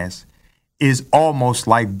pass is almost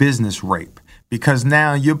like business rape, because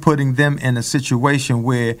now you're putting them in a situation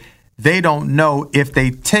where they don't know if they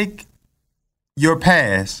take your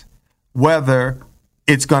pass, whether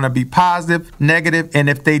it's going to be positive, negative, and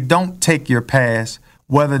if they don't take your pass,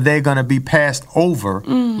 whether they're going to be passed over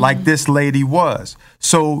like this lady was.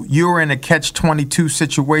 So you're in a catch-22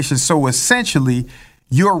 situation. So essentially,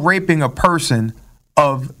 you're raping a person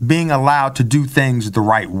of being allowed to do things the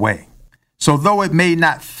right way. So though it may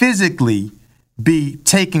not physically be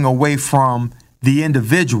taking away from the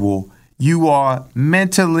individual, you are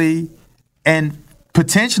mentally and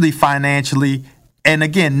potentially financially, and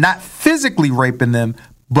again, not physically raping them,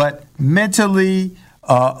 but mentally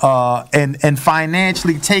and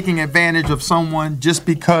financially taking advantage of someone just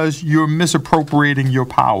because you're misappropriating your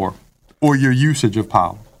power or your usage of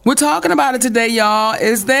power. We're talking about it today, y'all.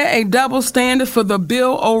 Is there a double standard for the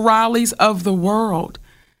Bill O'Reillys of the world?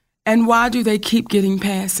 And why do they keep getting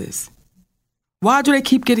passes? Why do they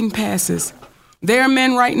keep getting passes? There are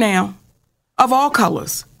men right now of all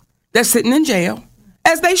colors that's sitting in jail,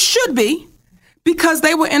 as they should be, because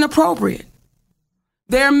they were inappropriate.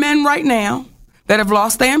 There are men right now that have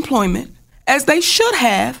lost their employment, as they should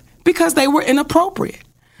have, because they were inappropriate.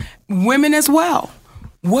 Women as well.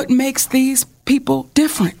 What makes these people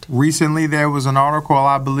different? Recently, there was an article,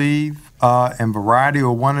 I believe, in Variety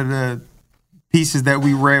or one of the pieces that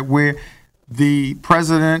we read where the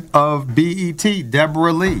president of BET,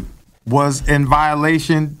 Deborah Lee, was in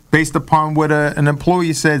violation based upon what an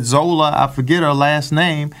employee said, Zola, I forget her last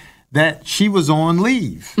name, that she was on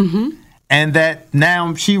leave. And that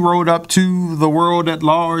now she wrote up to the world at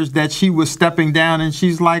large that she was stepping down, and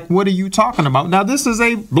she's like, what are you talking about? Now, this is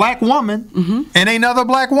a black woman and another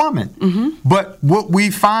black woman. But what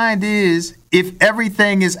we find is if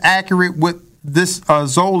everything is accurate with this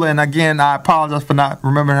Zola, and again, I apologize for not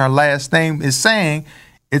remembering her last name, is saying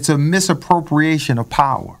it's a misappropriation of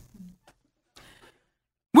power.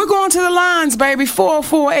 We're going to the lines, baby.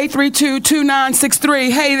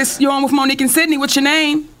 404-832-2963. Hey, you're on with Monique and Sidney. What's your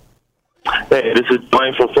name? Hey, this is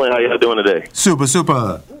Dwayne from Flint. How y'all doing today? Super.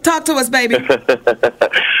 Talk to us, baby.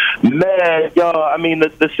 Man, y'all, I mean,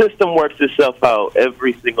 the system works itself out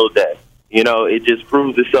every single day. You know, it just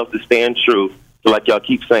proves itself to stand true to, like y'all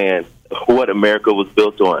keep saying, what America was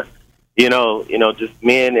built on. You know, just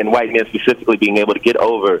men and white men specifically being able to get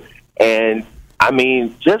over. And, I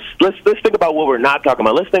mean, just let's think about what we're not talking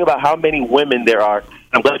about. Let's think about how many women there are.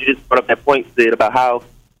 I'm glad you just brought up that point, Sid, about how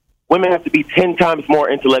women have to be 10 times more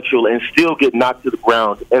intellectual and still get knocked to the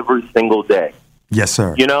ground every single day. Yes,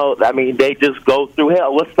 sir. You know, I mean, they just go through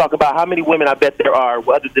hell. Let's talk about how many women I bet there are,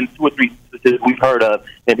 other than 2 or 3 we've heard of,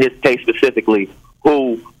 in his case specifically,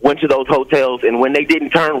 who went to those hotels, and when they didn't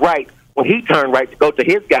turn right, when he turned right to go to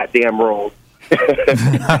his goddamn room,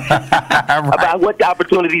 about what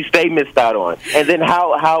opportunities they missed out on, and then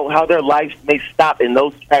how their lives may stop in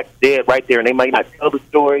those tracks dead right there, and they might not tell the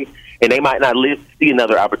story, and they might not live to see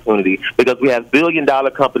another opportunity, because we have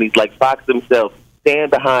billion-dollar companies like Fox themselves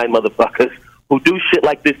stand behind motherfuckers who do shit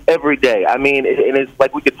like this every day. I mean, and it's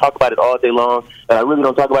like we could talk about it all day long, and I really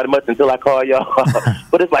don't talk about it much until I call y'all.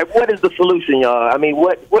 But it's like, what is the solution, y'all? I mean,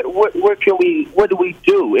 what do we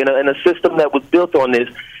do in a system that was built on this,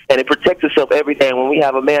 and it protects itself every day? And when we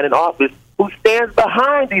have a man in office who stands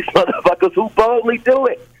behind these motherfuckers who boldly do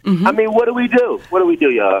it, I mean, what do we do? What do we do,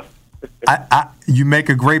 y'all? You make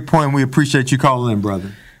a great point. We appreciate you calling in,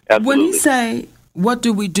 brother. Absolutely. When you say, what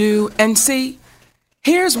do we do? And see,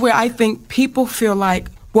 here's where I think people feel like,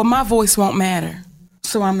 well, my voice won't matter,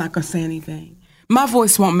 so I'm not going to say anything. My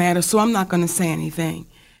voice won't matter, so I'm not going to say anything.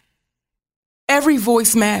 Every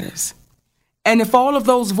voice matters. And if all of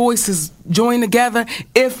those voices join together,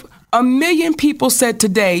 if 1 million people said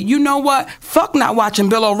today, you know what, fuck not watching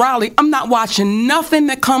Bill O'Reilly, I'm not watching nothing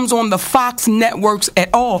that comes on the Fox networks at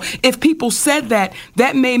all. If people said that,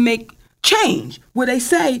 that may make change where they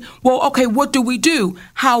say, well, okay, what do we do?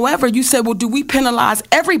 However, you said, well, do we penalize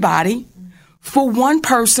everybody for one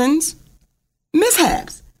person's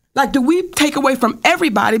mishaps? Like, do we take away from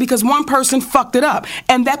everybody because one person fucked it up?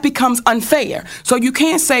 And that becomes unfair. So you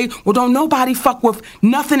can't say, well, don't nobody fuck with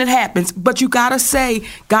nothing that happens. But you got to say,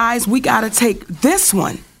 guys, we got to take this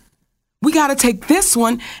one. We got to take this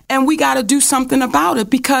one and we got to do something about it,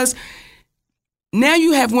 because now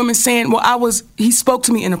you have women saying, well, he spoke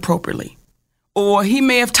to me inappropriately, or he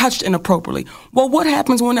may have touched inappropriately. Well, what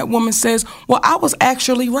happens when that woman says, well, I was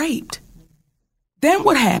actually raped? Then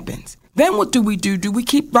what happens? Then what do we do? Do we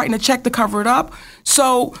keep writing a check to cover it up?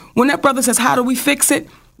 So when that brother says, how do we fix it?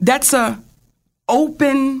 That's a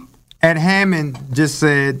open. Ed Hammond just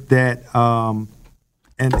said that,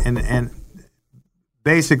 and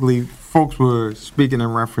basically folks were speaking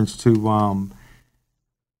in reference to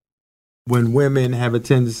when women have a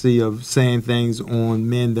tendency of saying things on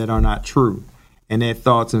men that are not true, and their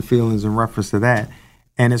thoughts and feelings in reference to that.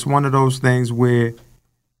 And it's one of those things where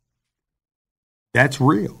that's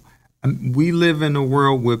real. We live in a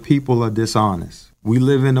world where people are dishonest. We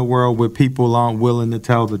live in a world where people aren't willing to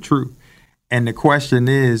tell the truth. And the question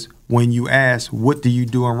is, when you ask, what do you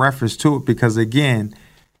do in reference to it? Because, again,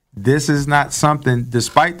 this is not something,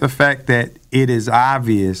 despite the fact that it is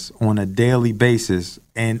obvious on a daily basis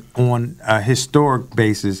and on a historic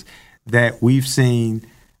basis that we've seen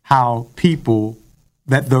how people,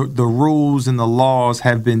 that the rules and the laws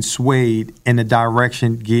have been swayed in a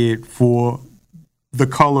direction geared for the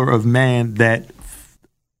color of man that,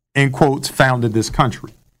 in quotes, founded this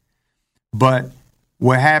country. But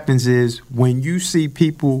what happens is when you see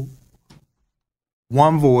people,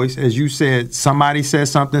 one voice, as you said, somebody says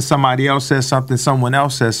something, somebody else says something, someone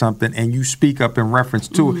else says something, and you speak up in reference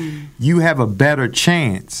to it, you have a better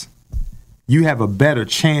chance. You have a better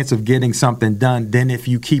chance of getting something done than if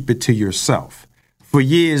you keep it to yourself. For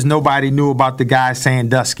years, nobody knew about the guy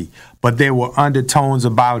Sandusky, but there were undertones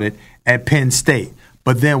about it at Penn State.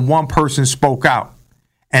 But then one person spoke out,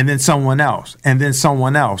 and then someone else, and then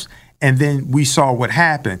someone else, and then we saw what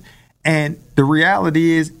happened. And the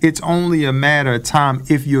reality is, it's only a matter of time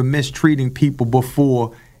if you're mistreating people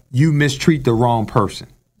before you mistreat the wrong person.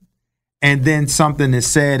 And then something is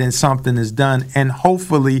said and something is done. And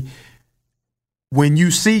hopefully, when you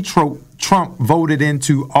see Trump voted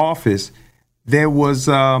into office, there was,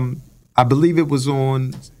 I believe it was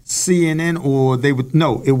on CNN, or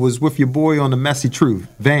it was with your boy on the Messy Truth,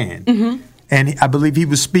 Van. Mm-hmm. And I believe he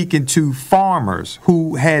was speaking to farmers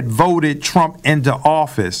who had voted Trump into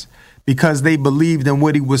office because they believed in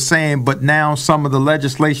what he was saying. But now some of the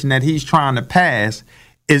legislation that he's trying to pass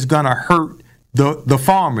is going to hurt the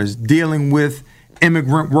farmers, dealing with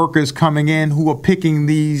immigrant workers coming in who are picking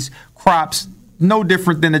these crops, no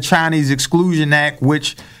different than the Chinese Exclusion Act,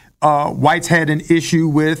 which whites had an issue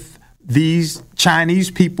with these Chinese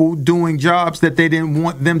people doing jobs that they didn't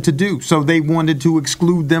want them to do. So they wanted to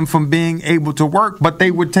exclude them from being able to work, but they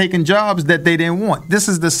were taking jobs that they didn't want. This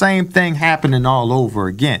is the same thing happening all over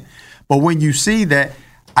again. But when you see that,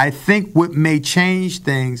 I think what may change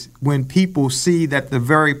things when people see that the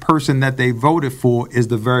very person that they voted for is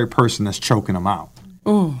the very person that's choking them out.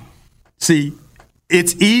 Ooh. See,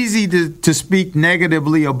 it's easy to speak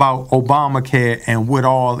negatively about Obamacare and what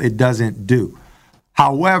all it doesn't do.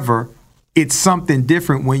 However, it's something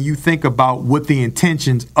different when you think about what the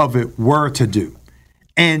intentions of it were to do.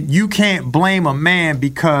 And you can't blame a man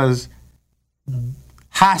because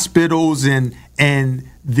hospitals and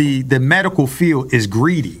the medical field is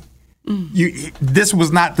greedy. This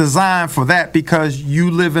was not designed for that, because you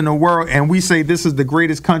live in a world, and we say this is the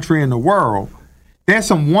greatest country in the world. There's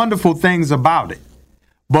some wonderful things about it.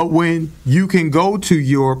 But when you can go to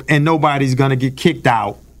Europe and nobody's going to get kicked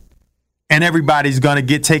out, and everybody's going to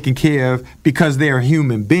get taken care of because they're a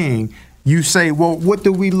human being, you say, well, what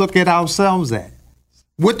do we look at ourselves as?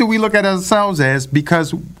 What do we look at ourselves as?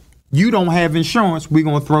 Because you don't have insurance, we're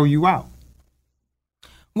going to throw you out.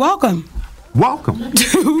 Welcome to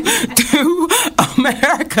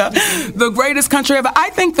America, the greatest country ever.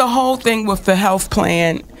 I think the whole thing with the health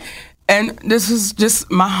plan, and this is just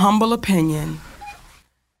my humble opinion,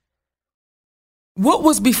 what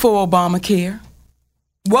was before Obamacare?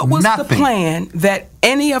 What was the plan that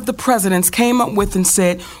any of the presidents came up with and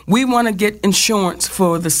said, we want to get insurance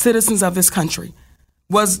for the citizens of this country?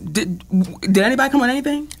 Did anybody come on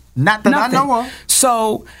anything? Not that I know of.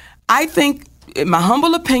 So I think in my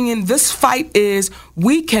humble opinion, this fight is,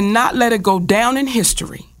 we cannot let it go down in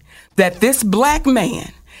history that this black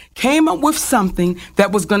man came up with something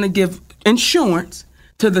that was going to give insurance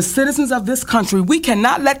to the citizens of this country. We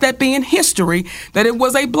cannot let that be in history that it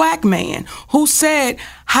was a black man who said,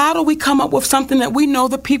 how do we come up with something that we know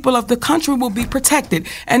the people of the country will be protected?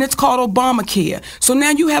 And it's called Obamacare. So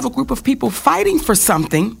now you have a group of people fighting for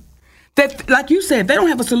something that, like you said, they don't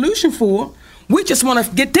have a solution for. We just want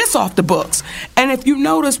to get this off the books. And if you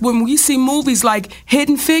notice, when we see movies like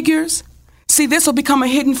Hidden Figures, see, this will become a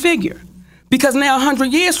hidden figure. Because now,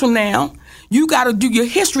 100 years from now, you got to do your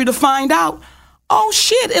history to find out, oh,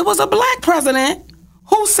 shit, it was a black president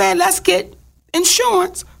who said, let's get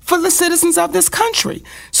insurance for the citizens of this country.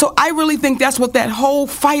 So I really think that's what that whole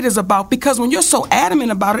fight is about, because when you're so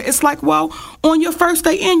adamant about it, it's like, well, on your first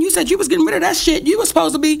day in, you said you was getting rid of that shit. You were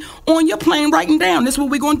supposed to be on your plane writing down, this is what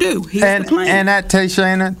we're going to do. Here's the plane. And at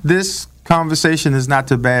Tashana, this conversation is not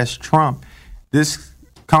to bash Trump. This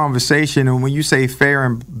conversation, and when you say fair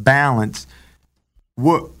and balanced,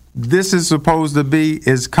 what this is supposed to be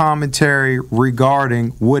is commentary regarding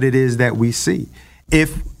what it is that we see.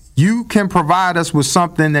 If you can provide us with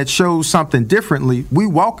something that shows something differently, we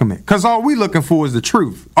welcome it. Because all we looking for is the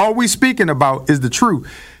truth. All we speaking about is the truth.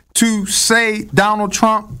 To say Donald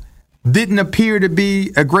Trump didn't appear to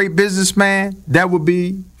be a great businessman, that would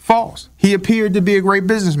be false. He appeared to be a great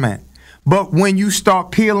businessman. But when you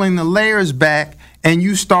start peeling the layers back and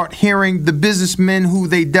you start hearing the businessmen who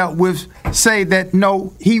they dealt with say that,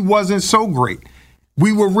 no, he wasn't so great.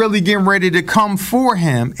 We were really getting ready to come for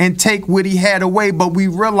him and take what he had away, but we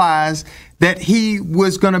realized that he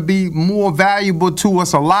was going to be more valuable to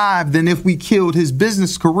us alive than if we killed his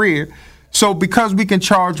business career. So because we can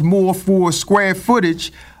charge more for square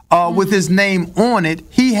footage with his name on it,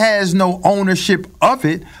 he has no ownership of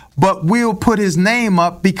it, but we'll put his name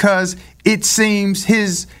up because it seems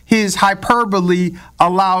his hyperbole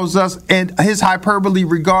allows us, and his hyperbole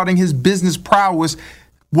regarding his business prowess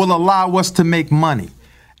will allow us to make money.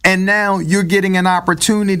 And now you're getting an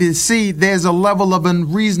opportunity to see there's a level of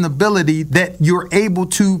unreasonability that you're able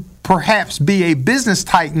to perhaps be a business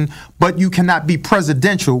titan, but you cannot be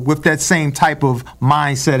presidential with that same type of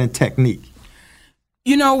mindset and technique.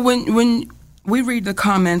 You know, when we read the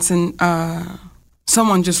comments and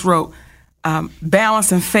someone just wrote,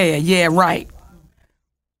 balanced and fair, yeah, right.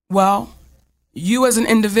 Well, you as an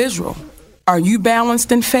individual, are you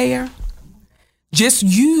balanced and fair? Just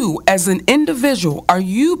you as an individual, are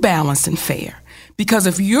you balanced and fair? Because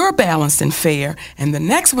if you're balanced and fair and the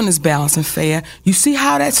next one is balanced and fair, you see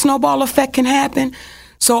how that snowball effect can happen?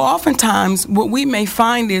 So oftentimes what we may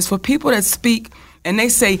find is for people that speak and they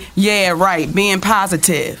say, yeah, right, being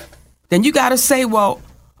positive, then you got to say, well,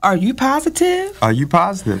 are you positive? Are you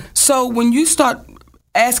positive? So when you start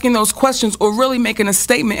asking those questions or really making a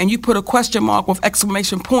statement and you put a question mark with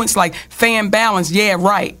exclamation points like fair and balanced, yeah,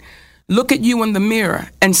 right. Look at you in the mirror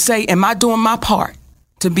and say, am I doing my part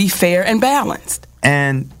to be fair and balanced?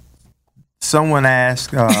 And someone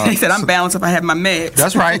asked... he said, I'm balanced if I have my meds.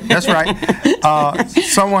 That's right. That's right.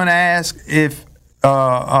 Someone asked if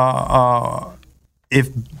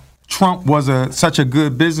Trump was such a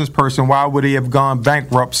good business person, why would he have gone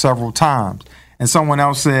bankrupt several times? And someone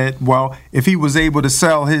else said, well, if he was able to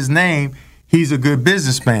sell his name, he's a good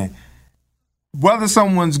businessman. Whether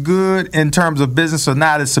someone's good in terms of business or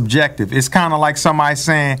not is subjective. It's kind of like somebody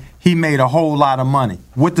saying he made a whole lot of money.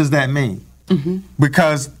 What does that mean? Mm-hmm.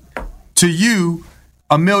 Because to you,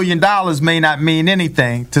 $1 million may not mean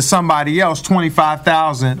anything. To somebody else,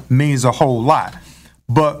 $25,000 means a whole lot.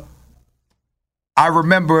 But I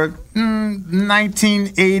remember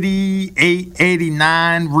 1988,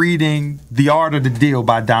 89 reading The Art of the Deal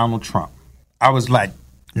by Donald Trump. I was like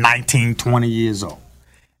 19, 20 years old.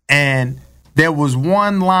 And there was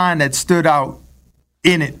one line that stood out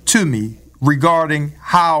in it to me regarding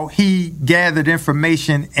how he gathered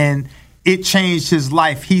information and it changed his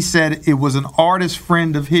life. He said it was an artist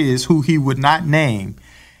friend of his who he would not name.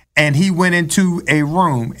 And he went into a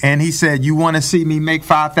room and he said, you want to see me make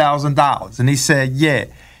 $5,000? And he said, yeah.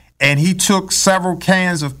 And he took several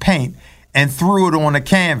cans of paint and threw it on a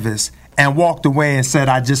canvas and walked away and said,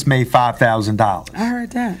 I just made $5,000. I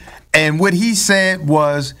heard that. And what he said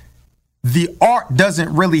was, the art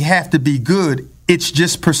doesn't really have to be good. It's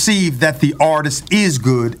just perceived that the artist is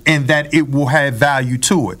good and that it will have value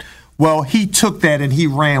to it. Well, he took that and he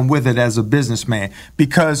ran with it as a businessman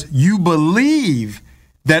because you believe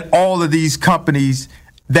that all of these companies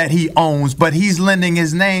that he owns, but he's lending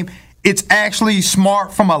his name. It's actually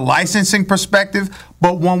smart from a licensing perspective,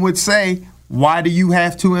 but one would say, why do you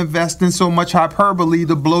have to invest in so much hyperbole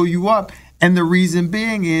to blow you up? And the reason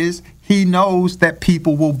being is he knows that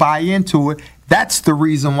people will buy into it. That's the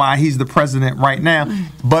reason why he's the president right now.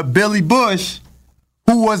 But Billy Bush,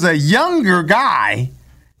 who was a younger guy,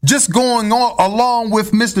 just going on along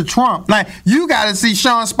with Mr. Trump. Like, you got to see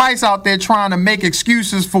Sean Spice out there trying to make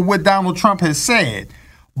excuses for what Donald Trump has said.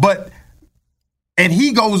 And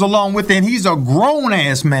he goes along with it, and he's a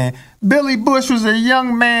grown-ass man. Billy Bush was a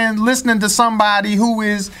young man listening to somebody who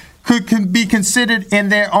could be considered in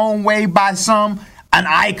their own way by some an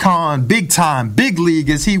icon, big time, big league,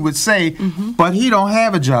 as he would say, but he don't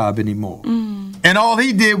have a job anymore. And all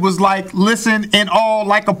he did was listen and all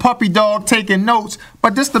like a puppy dog taking notes.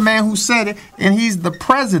 But this the man who said it, and he's the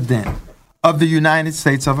president of the United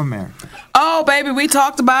States of America. Oh, baby, we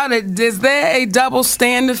talked about it. Is there a double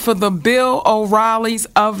standard for the Bill O'Reillys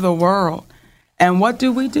of the world? And what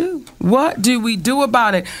do we do? What do we do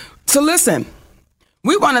about it? So listen,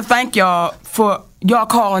 we want to thank y'all for y'all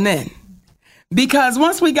calling in. Because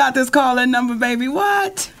once we got this call-in number, baby,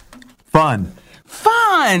 what? Fun.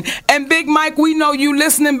 And Big Mike, we know you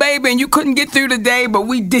listening, baby, and you couldn't get through today, but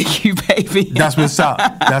we dig you, baby. That's what's up.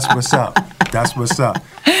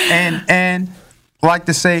 And like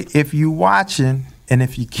to say, if you watching, and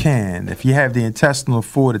if you can, if you have the intestinal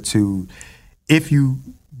fortitude, if you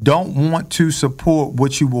don't want to support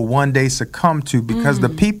what you will one day succumb to, because the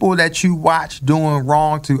people that you watch doing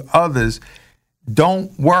wrong to others,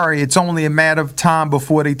 don't worry. It's only a matter of time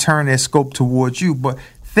before they turn their scope towards you. But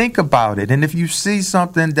think about it. And if you see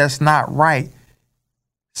something that's not right,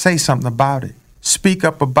 say something about it. Speak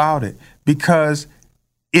up about it. Because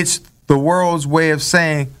it's the world's way of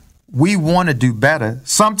saying, we want to do better.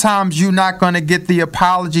 Sometimes you're not going to get the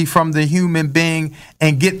apology from the human being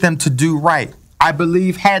and get them to do right. I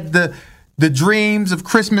believe had the dreams of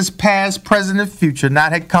Christmas past, present, and future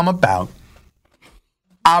not had come about,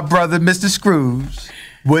 our brother, Mr. Scrooge,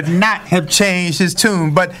 would not have changed his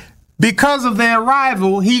tune. But because of their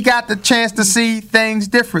arrival, he got the chance to see things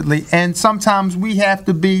differently. And sometimes we have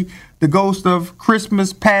to be the ghost of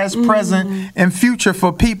Christmas past, present, and future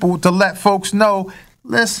for people to let folks know,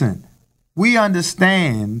 listen, we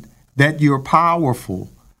understand that you're powerful,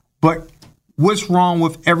 but what's wrong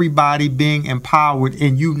with everybody being empowered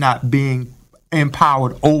and you not being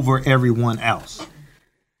empowered over everyone else?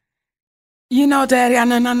 You know, Daddy, I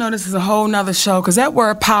know this is a whole nother show, because that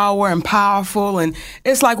word power and powerful, and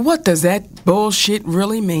it's like, what does that bullshit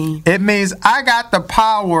really mean? It means I got the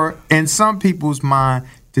power in some people's mind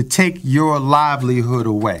to take your livelihood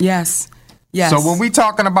away. Yes. So when we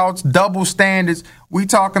talking about double standards, we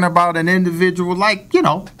talking about an individual like,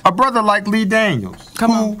 a brother like Lee Daniels.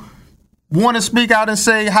 Who want to speak out and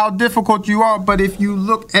say how difficult you are, but if you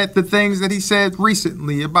look at the things that he said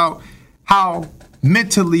recently about how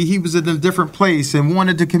mentally he was in a different place and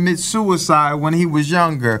wanted to commit suicide when he was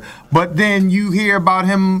younger, but then you hear about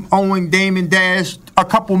him owing Damon Dash a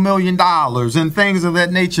couple $1 million and things of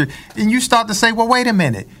that nature, and you start to say, well, wait a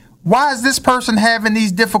minute, why is this person having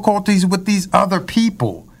these difficulties with these other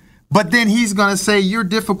people? But then he's going to say you're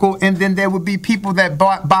difficult, and then there would be people that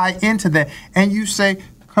buy into that, and you say,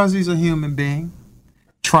 because he's a human being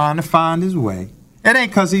trying to find his way. It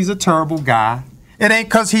ain't because he's a terrible guy. It ain't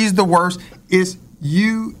because he's the worst. It's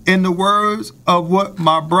you, in the words of what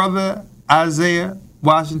my brother Isaiah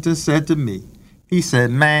Washington said to me. He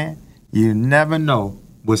said, man, you never know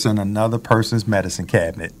what's in another person's medicine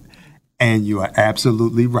cabinet. And you are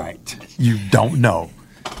absolutely right. You don't know.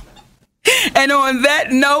 And on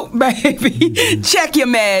that note, baby, check your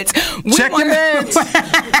meds. Check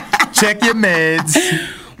your meds.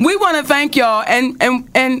 We want to thank y'all, and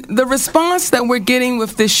the response that we're getting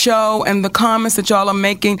with this show and the comments that y'all are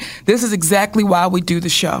making, this is exactly why we do the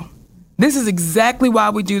show.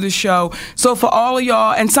 So for all of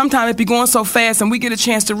y'all, and sometimes it be going so fast and we get a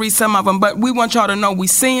chance to read some of them, but we want y'all to know we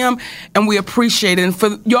see them and we appreciate it. And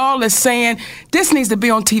for y'all that's saying, this needs to be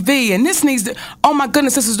on TV and this needs to, oh my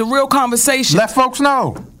goodness, this is the real conversation. Let folks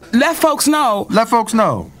know.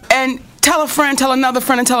 And tell a friend, tell another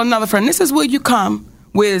friend, and tell another friend. This is where you come,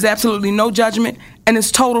 where there's absolutely no judgment and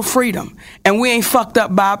it's total freedom. And we ain't fucked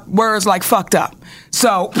up by words like fucked up.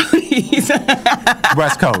 So, please.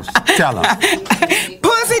 West Coast, tell them.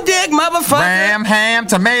 Pussy dick, motherfucker. Ram, ham,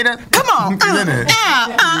 tomato. Come on.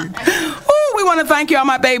 Ooh, we want to thank y'all,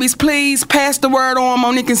 my babies. Please pass the word on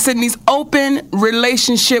Monique and Sidney's open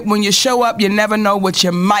relationship. When you show up, you never know what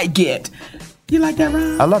you might get. You like that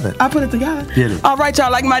rhyme? I love it. I put it together. Get it. All right, y'all.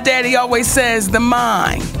 Like my daddy always says, the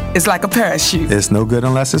mind is like a parachute. It's no good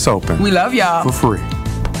unless it's open. We love y'all. For free.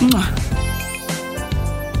 Mwah.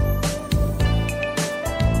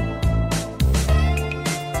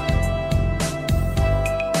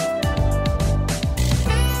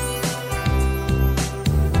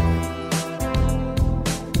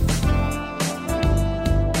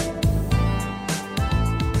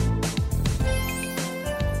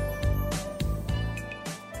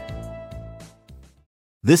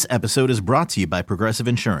 This episode is brought to you by Progressive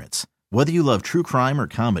Insurance. Whether you love true crime or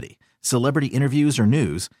comedy, celebrity interviews or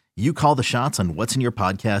news, you call the shots on what's in your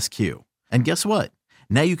podcast queue. And guess what?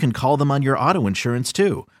 Now you can call them on your auto insurance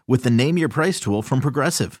too with the Name Your Price tool from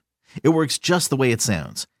Progressive. It works just the way it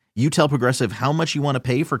sounds. You tell Progressive how much you want to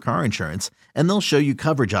pay for car insurance, and they'll show you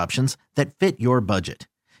coverage options that fit your budget.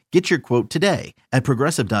 Get your quote today at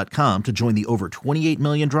Progressive.com to join the over 28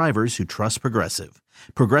 million drivers who trust Progressive.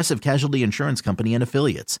 Progressive Casualty Insurance Company and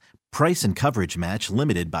Affiliates. Price and coverage match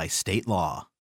limited by state law.